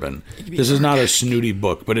about bourbon. This is not a snooty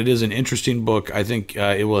book, but it is an interesting book. I think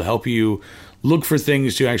it will help you look for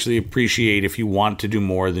things to actually appreciate if you want to do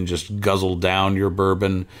more than just guzzle down your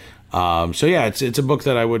bourbon. So yeah, it's a book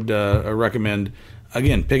that I would recommend.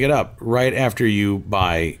 Again, pick it up right after you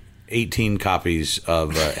buy 18 copies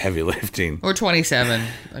of Heavy Lifting. Or 27,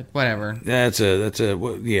 whatever. What's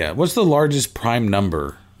the largest prime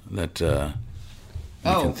number that you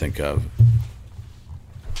can think of?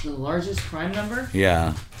 The largest prime number?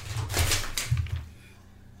 Yeah.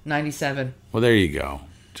 97. Well, there you go.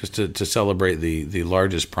 just to celebrate the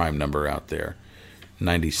largest prime number out there,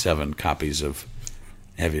 97 copies of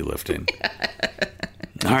Heavy Lifting.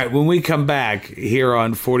 All right, when we come back here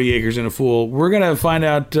on 40 Acres and a Fool, we're going to find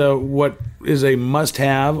out what is a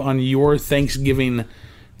must-have on your Thanksgiving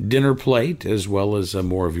dinner plate, as well as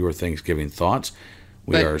more of your Thanksgiving thoughts.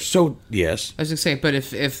 Yes. I was going to say, but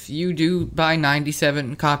if you do buy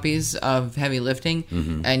 97 copies of Heavy Lifting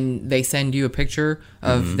and they send you a picture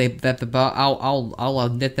of I'll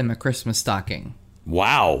knit them a Christmas stocking.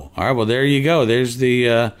 Wow. All right, well, there you go. There's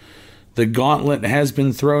the gauntlet has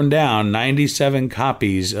been thrown down. 97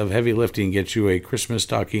 copies of Heavy Lifting gets you a Christmas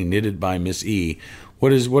stocking knitted by Miss E.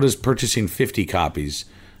 What is purchasing 50 copies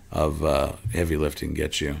of Heavy Lifting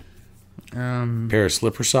get you? Pair of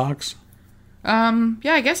slipper socks? Yeah,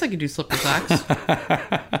 I guess I could do slipper socks.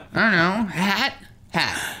 I don't know. Hat.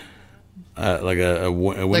 Like a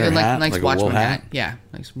winter hat? Like like Watchman a wool hat? Yeah,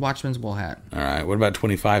 like Watchman's wool hat. All right. What about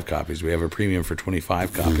 25 copies? We have a premium for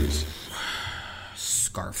 25 copies.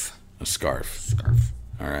 Scarf. A scarf. Scarf.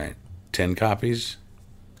 All right. 10 copies?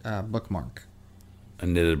 Bookmark. A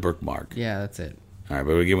knitted bookmark. Yeah, that's it. All right,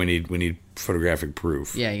 but again, we need photographic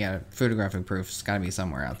proof. Yeah, you got photographic proof. It's got to be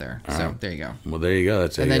somewhere out there. All right. There you go. Well, there you go.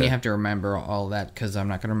 That's it. And then you have to remember all that because I'm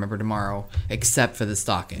not going to remember tomorrow except for the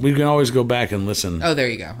stocking. We can always go back and listen. Oh, there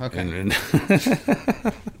you go. Okay.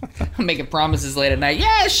 I'm making promises late at night.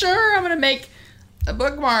 Yeah, sure. I'm going to make a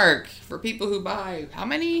bookmark for people who buy. How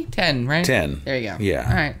many? 10, right? 10. There you go. Yeah.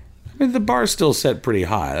 All right. I mean, the bar's still set pretty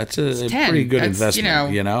high. That's a pretty good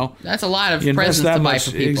investment, you know? That's a lot of presents to buy for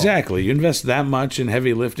people. Exactly. You invest that much in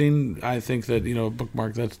Heavy Lifting, I think that,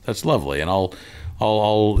 bookmark, that's lovely. And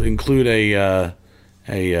I'll include a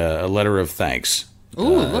letter of thanks.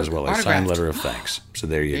 As well, a signed letter of thanks. So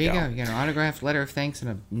there you go. There you go. You got an autographed letter of thanks and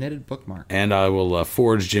a knitted bookmark. And I will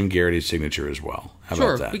forge Jim Garrity's signature as well. How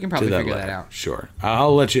about that? We can probably figure that out. Sure.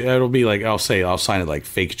 I'll let you. It'll be like I'll sign it like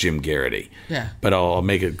fake Jim Garrity. Yeah. But I'll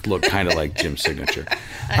make it look kind of like Jim's signature.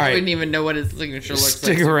 I wouldn't even know what his signature looks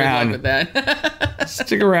like. Stick around with that.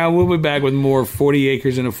 Stick around. We'll be back with more 40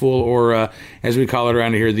 Acres and a Fool, or as we call it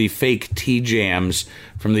around here, the fake tea jams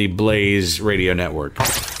from the Blaze Radio Network.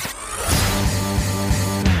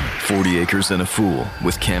 40 Acres and a Fool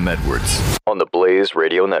with Cam Edwards on the Blaze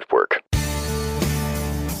Radio Network.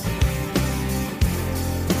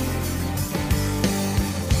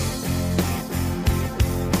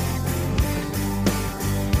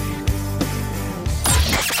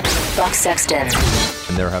 Buck Sexton.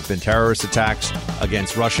 And there have been terrorist attacks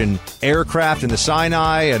against Russian aircraft in the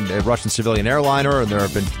Sinai and a Russian civilian airliner, and there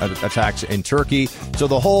have been attacks in Turkey. So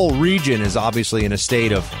the whole region is obviously in a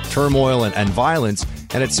state of turmoil and violence.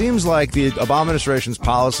 And it seems like the Obama administration's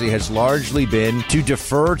policy has largely been to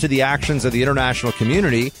defer to the actions of the international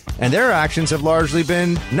community, and their actions have largely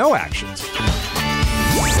been no actions.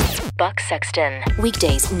 Buck Sexton.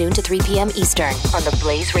 Weekdays, noon to 3 p.m. Eastern on the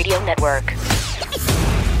Blaze Radio Network.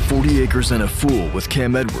 40 Acres and a Fool with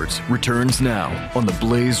Cam Edwards returns now on the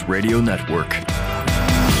Blaze Radio Network.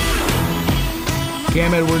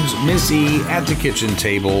 Cam Edwards, Missy at the kitchen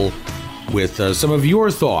table with some of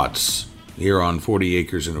your thoughts here on 40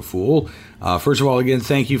 Acres and a Fool. First of all, again,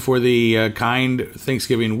 thank you for the kind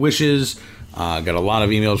Thanksgiving wishes. Got a lot of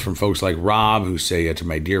emails from folks like Rob who say to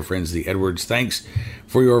my dear friends, the Edwards, thanks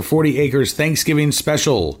for your 40 Acres Thanksgiving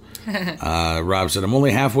special. Rob said, I'm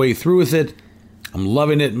only halfway through with it. I'm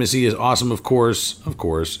loving it. Missy is awesome, of course.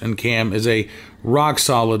 And Cam is a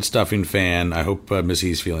rock-solid stuffing fan. I hope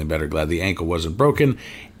Missy's feeling better. Glad the ankle wasn't broken.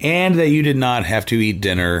 And that you did not have to eat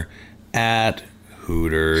dinner at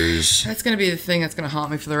Hooters. That's going to be the thing that's going to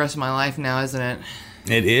haunt me for the rest of my life now, isn't it?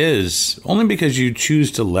 It is. Only because you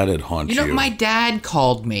choose to let it haunt you. You know, my dad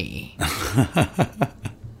called me.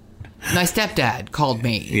 My stepdad called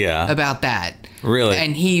me about that. Really?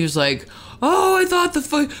 And he was like, oh, I thought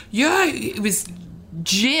it was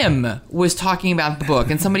Jim was talking about the book,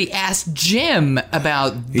 and somebody asked Jim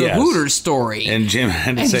about the Hooters story. And Jim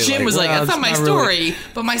had to say, Jim was like, that's not my story. Really.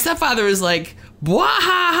 But my stepfather was like, wah ha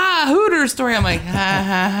ha, Hooters story. I'm like, ha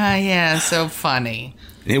ha ha, yeah, so funny.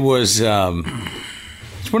 It was,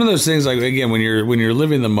 it's one of those things, like, again, when you're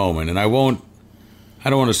living the moment, and I don't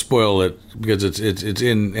want to spoil it because it's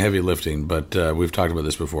in Heavy Lifting, but we've talked about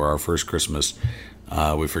this before. Our first Christmas,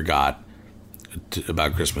 we forgot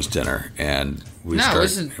about Christmas dinner, and we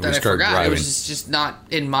started driving. It was just not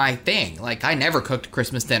in my thing. Like, I never cooked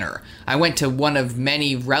Christmas dinner. I went to one of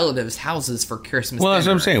many relatives' houses for Christmas dinner. Well, that's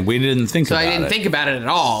what I'm saying. We didn't think about it. So I didn't think about it at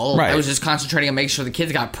all. Right. I was just concentrating on making sure the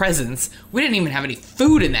kids got presents. We didn't even have any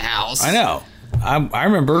food in the house. I know. I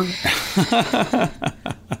remember.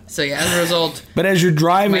 So yeah, as a result, But as you're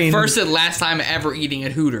driving, my first and last time ever eating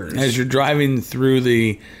at Hooters. as you're driving through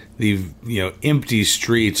the empty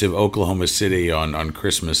streets of Oklahoma City on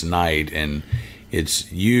Christmas night, and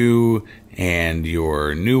it's you and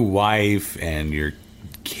your new wife and your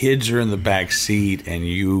kids are in the back seat, and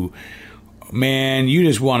you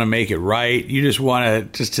just want to make it right. You just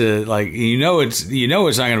want to like it's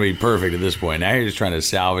not going to be perfect at this point. Now you're just trying to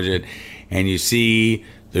salvage it, and you see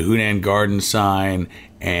the Hunan Garden sign,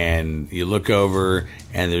 and you look over,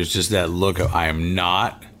 and there's just that look of I am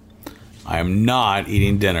not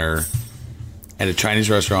eating dinner at a Chinese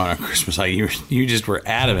restaurant on Christmas. Like you just were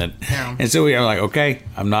adamant, Yeah. and so we were like, okay,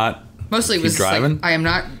 I'm not. Mostly it keep was driving. like, I'm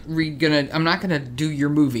not gonna do your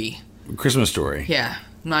movie. Christmas Story. Yeah,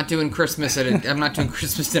 I'm not doing Christmas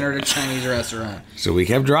dinner at a Chinese restaurant. So we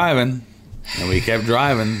kept driving, and we kept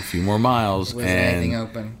driving a few more miles, Wasn't and anything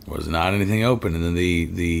open. was not anything open, and then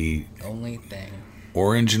the Only thing.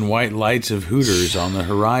 orange and white lights of Hooters on the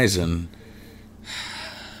horizon.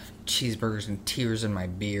 Cheeseburgers and tears in my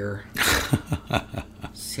beer.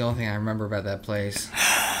 It's the only thing I remember about that place.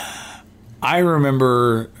 I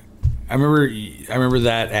remember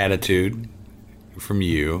that attitude from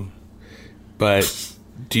you, but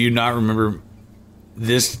do you not remember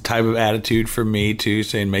this type of attitude from me too,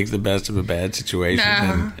 saying make the best of a bad situation?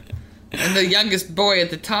 Nah. And the youngest boy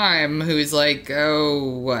at the time, who's like,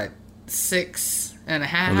 6 and a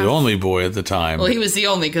half. Well, the only boy at the time. Well, he was the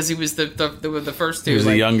only because he was the first two. He was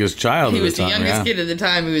the youngest child. He at was the the time, youngest kid at the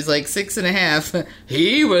time. He was like 6 and a half.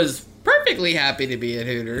 He was perfectly happy to be at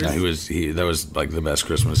Hooters. That was like the best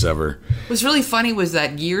Christmas ever. What's really funny was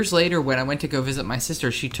that years later, when I went to go visit my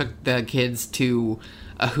sister, she took the kids to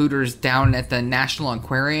a Hooters down at the National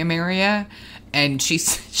Aquarium area, and she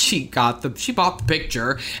bought the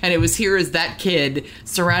picture, and it was here as that kid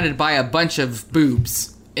surrounded by a bunch of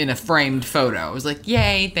boobs in a framed photo. I was like,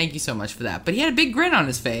 yay, thank you so much for that. But he had a big grin on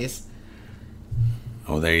his face.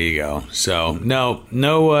 Oh, there you go. So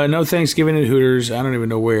no Thanksgiving at Hooters. I don't even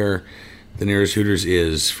know where the nearest Hooters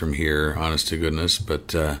is from here, honest to goodness.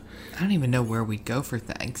 But I don't even know where we'd go for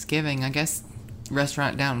Thanksgiving. I guess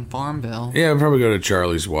restaurant down in Farmville. yeah, we'll probably go to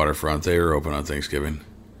Charlie's Waterfront. They are open on Thanksgiving.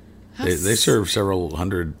 They serve several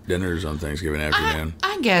hundred dinners on Thanksgiving afternoon.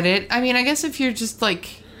 I get it. I mean, I guess if you're just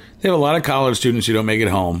like... They have a lot of college students who don't make it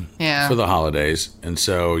home Yeah. for the holidays. And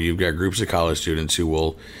so you've got groups of college students who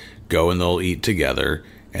will go and they'll eat together.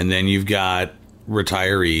 And then you've got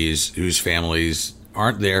retirees whose families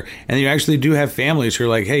aren't there. And you actually do have families who are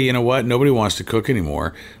like, hey, you know what? Nobody wants to cook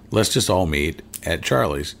anymore. Let's just all meet at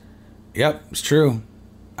Charlie's. Yep, it's true.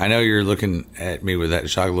 I know you're looking at me with that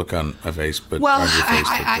shocked look on my face, but Well, on your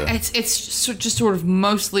face, it's just sort of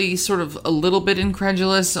mostly sort of a little bit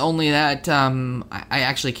incredulous, only that I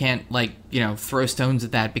actually can't, throw stones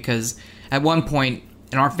at that, because at one point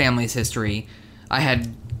in our family's history, I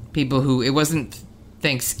had people who, it wasn't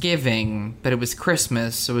Thanksgiving, but it was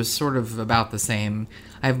Christmas, so it was sort of about the same.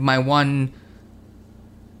 I have my one...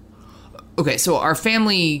 Okay, so our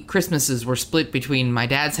family Christmases were split between my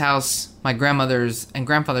dad's house, my grandmother's and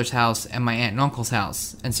grandfather's house, and my aunt and uncle's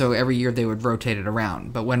house. And so every year they would rotate it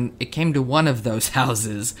around. But when it came to one of those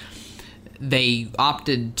houses, they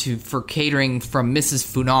opted for catering from Mrs.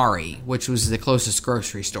 Funari, which was the closest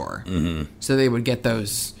grocery store. Mm-hmm. So they would get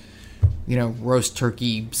those, roast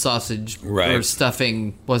turkey, sausage, or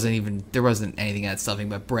stuffing. There wasn't anything in that stuffing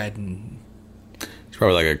but bread and...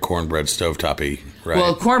 Probably like a cornbread stovetoppy, right?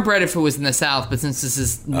 Well, cornbread if it was in the South, but since this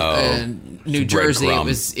is New Jersey,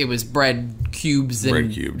 it was bread cubes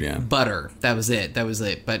and butter. That was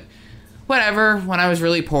it. But whatever. When I was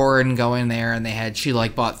really poor and going there, and she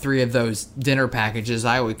bought 3 of those dinner packages,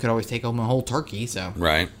 I could always take home a whole turkey. So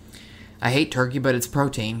right. I hate turkey, but it's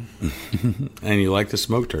protein. And you like the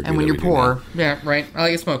smoked turkey. And when you're poor, yeah, right. I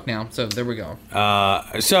like it smoked now. So there we go.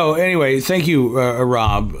 So anyway, thank you,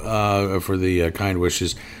 Rob, for the kind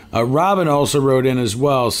wishes. Robin also wrote in as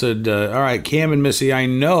well, said, all right, Cam and Missy, I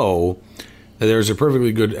know that there's a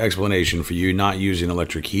perfectly good explanation for you not using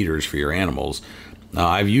electric heaters for your animals.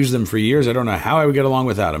 I've used them for years. I don't know how I would get along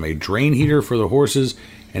without them. A drain heater for the horses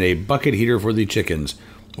and a bucket heater for the chickens.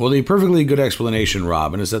 Well, the perfectly good explanation,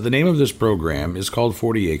 Robin, is that the name of this program is called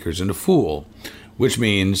 40 Acres and a Fool, which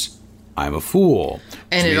means I'm a fool.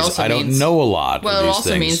 And it also means... I don't know a lot of these things. Well, it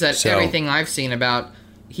also means that everything I've seen about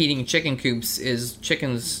heating chicken coops is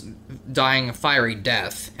chickens dying a fiery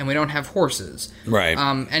death, and we don't have horses. Right.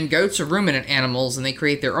 And goats are ruminant animals, and they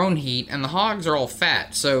create their own heat, and the hogs are all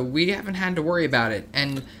fat, so we haven't had to worry about it.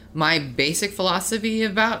 And my basic philosophy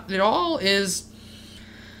about it all is...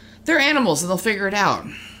 They're animals, and they'll figure it out.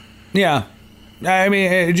 Yeah. I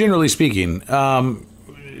mean, generally speaking,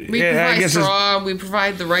 We provide straw. We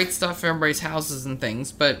provide the right stuff for everybody's houses and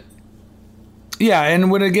things, but... Yeah, and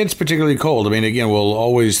when it gets particularly cold, I mean, again, we'll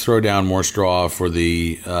always throw down more straw for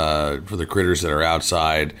the critters that are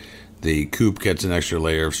outside. The coop gets an extra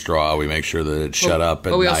layer of straw. We make sure that it's shut up at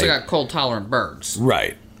night. But we also got cold-tolerant birds.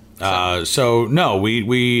 Right. So no,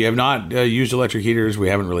 we have not used electric heaters. We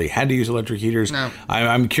haven't really had to use electric heaters. No.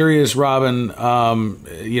 I'm curious, Robin,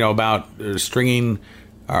 about stringing.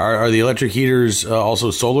 Are the electric heaters also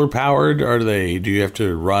solar powered? Do you have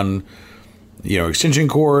to run, extension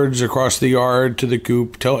cords across the yard to the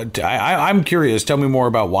coop? I'm curious. Tell me more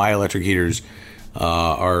about why electric heaters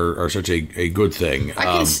are such a good thing.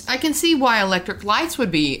 I can see why electric lights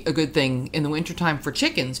would be a good thing in the wintertime for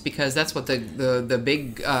chickens, because that's what the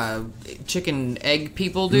big chicken egg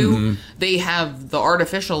people do. Mm-hmm. They have the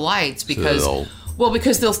artificial lights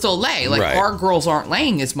because they'll still lay. Like, right. Our girls aren't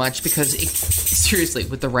laying as much because, seriously,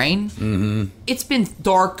 with the rain, mm-hmm. It's been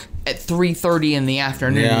dark at 3:30 in the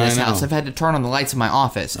afternoon in this house. I've had to turn on the lights in my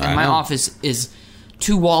office, and my office is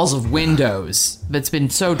 2 walls of windows. It's been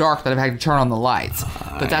so dark that I've had to turn on the lights.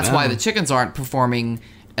 But that's why the chickens aren't performing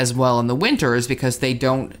as well in the winter, is because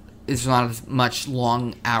there's not as much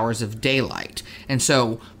long hours of daylight. And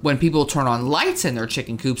so when people turn on lights in their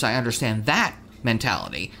chicken coops, I understand that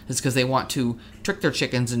mentality. It's because they want to trick their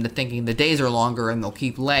chickens into thinking the days are longer and they'll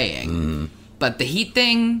keep laying. Mm. But the heat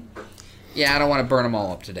thing... Yeah, I don't want to burn them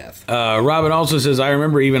all up to death. Robin also says, I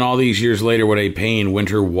remember even all these years later what a pain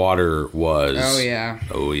winter water was. Oh, yeah.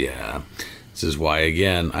 Oh, yeah. This is why,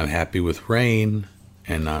 again, I'm happy with rain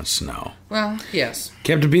and not snow. Well, yes.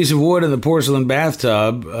 Kept a piece of wood in the porcelain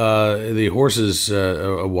bathtub, the horse's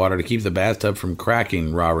water to keep the bathtub from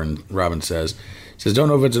cracking, Robin says. Says, don't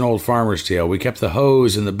know if it's an old farmer's tale. We kept the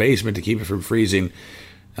hose in the basement to keep it from freezing,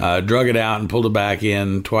 drug it out and pulled it back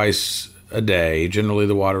in twice a day. Generally,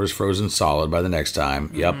 the water was frozen solid by the next time.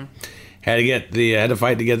 Mm-hmm. Yep. Had to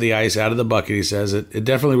fight to get the ice out of the bucket, he says. It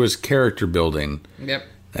definitely was character building. Yep.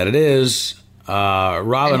 That it is.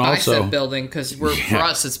 Robin and also... bicep building, because for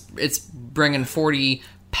us, it's bringing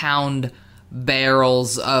 40-pound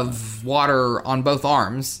barrels of water on both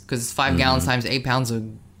arms, because it's 5 gallons times 8 pounds a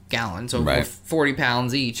gallon, so right. 40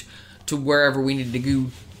 pounds each, to wherever we need to go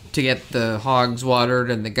to get the hogs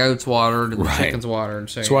watered and the goats watered and the chickens watered.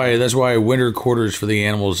 So, that's why winter quarters for the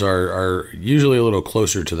animals are usually a little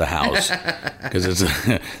closer to the house, because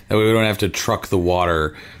that way we don't have to truck the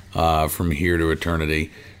water from here to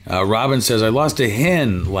eternity. Robin says, I lost a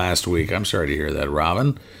hen last week. I'm sorry to hear that,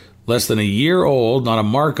 Robin. Less than a year old, not a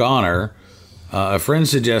mark on her. A friend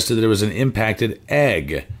suggested that it was an impacted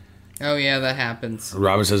egg. Oh, yeah, that happens.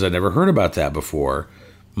 Robin says, I'd never heard about that before.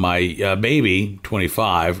 My baby,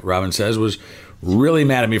 25, Robin says, was really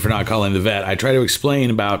mad at me for not calling the vet. I tried to explain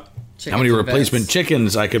about how many replacement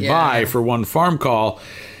chickens I could buy for one farm call.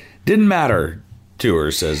 Didn't matter to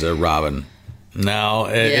her, says Robin. No.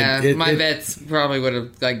 My vets probably would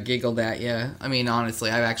have giggled at you. I mean, honestly,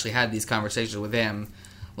 I've actually had these conversations with him.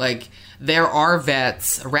 Like, there are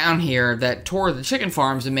vets around here that tour the chicken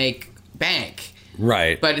farms and make bank.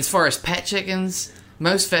 Right. But as far as pet chickens...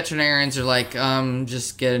 Most veterinarians are like,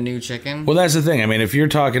 just get a new chicken. Well, that's the thing. I mean, if you're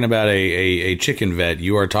talking about a chicken vet,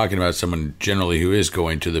 you are talking about someone generally who is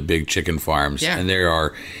going to the big chicken farms, and they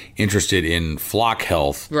are interested in flock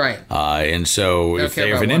health. Right. And so if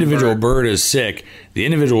an individual bird is sick, the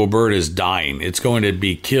individual bird is dying. It's going to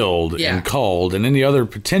be killed and culled, and any other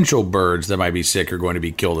potential birds that might be sick are going to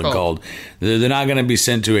be killed and culled. They're not going to be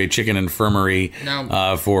sent to a chicken infirmary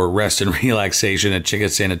for rest and relaxation, a chicken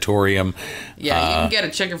sanatorium. Yeah, you can get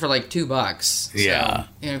a chicken for like $2. So, yeah.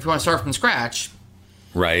 If you want to start from scratch.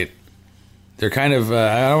 Right. They're kind of,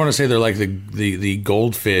 I don't want to say they're like the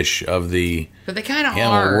goldfish of the but they kind of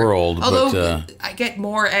animal world. Although I get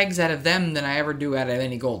more eggs out of them than I ever do out of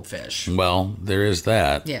any goldfish. Well, there is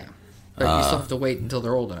that. Yeah. But you still have to wait until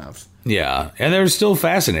they're old enough. Yeah. And they're still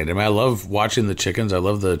fascinating. I mean, I love watching the chickens. I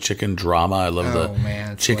love the chicken drama. I love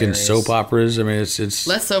chicken hilarious. Soap operas. I mean, it's...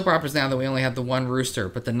 Less soap operas now that we only have the one rooster,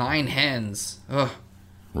 but the 9 hens. Ugh.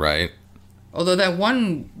 Right. Although that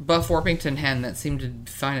one Buff Orpington hen that seemed to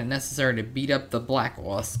find it necessary to beat up the black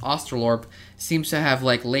Australorp seems to have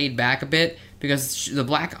laid back a bit, because the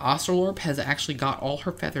black Australorp has actually got all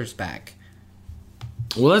her feathers back.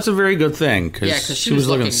 Well, that's a very good thing, because she was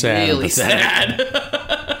looking sad. Really sad.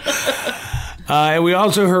 And we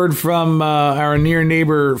also heard from our near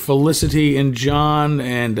neighbor Felicity and John,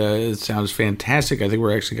 and it sounds fantastic. I think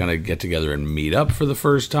we're actually going to get together and meet up for the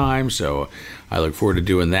first time, so I look forward to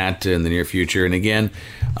doing that in the near future. And again,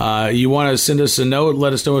 you want to send us a note,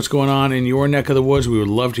 let us know what's going on in your neck of the woods. We would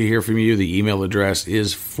love to hear from you. The email address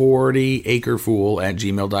is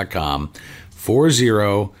 40acrefool@gmail.com.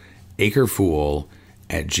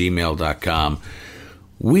 40acrefool@gmail.com.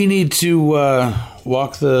 We need to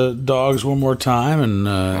walk the dogs one more time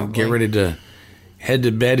and get ready to head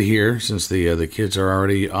to bed here, since the kids are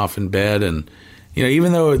already off in bed. And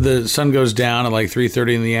even though the sun goes down at like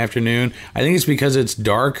 3:30 in the afternoon, I think it's because it's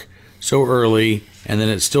dark so early, and then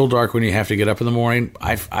it's still dark when you have to get up in the morning.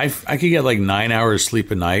 I could get like 9 hours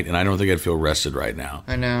sleep a night, and I don't think I'd feel rested right now.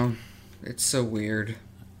 I know. It's so weird.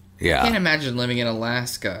 Yeah. I can't imagine living in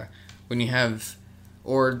Alaska when you have,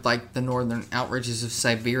 or like the northern outreaches of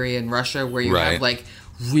Siberia and Russia, where you have like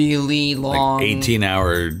really long, like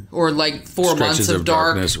 18-hour or like 4 months of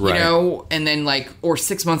darkness, right. And then or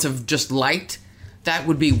 6 months of just light. That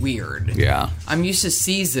would be weird. Yeah. I'm used to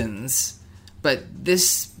seasons, but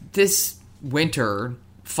this winter,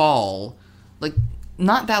 fall, like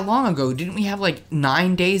not that long ago, didn't we have like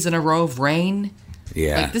 9 days in a row of rain?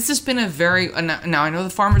 Yeah. Like this has been a very, now I know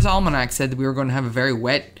the Farmer's Almanac said that we were going to have a very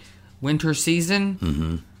wet winter season.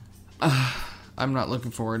 Mm-hmm. I'm not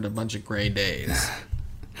looking forward to a bunch of gray days.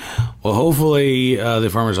 Well, hopefully the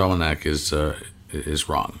Farmer's Almanac is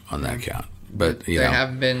wrong on that count. But they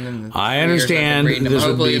have been. I understand this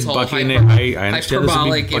would be bucking. I understand this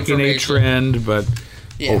would be bucking a trend, but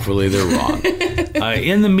hopefully they're wrong.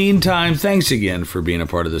 In the meantime, thanks again for being a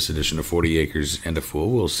part of this edition of 40 Acres and a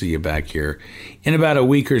Fool. We'll see you back here in about a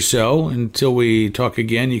week or so. Until we talk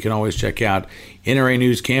again, you can always check out NRA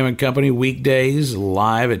News Cam and Company weekdays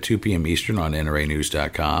live at 2 p.m. Eastern on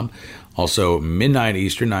NRAnews.com. Also, midnight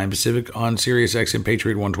Eastern, 9 Pacific on Sirius XM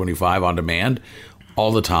Patriot 125 on demand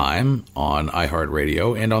all the time on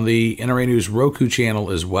iHeartRadio and on the NRA News Roku channel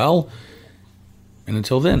as well. And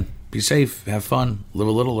until then, be safe, have fun, live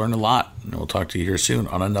a little, learn a lot. And we'll talk to you here soon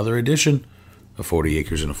on another edition of 40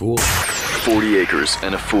 Acres and a Fool. 40 Acres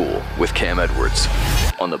and a Fool with Cam Edwards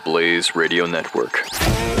on the Blaze Radio Network.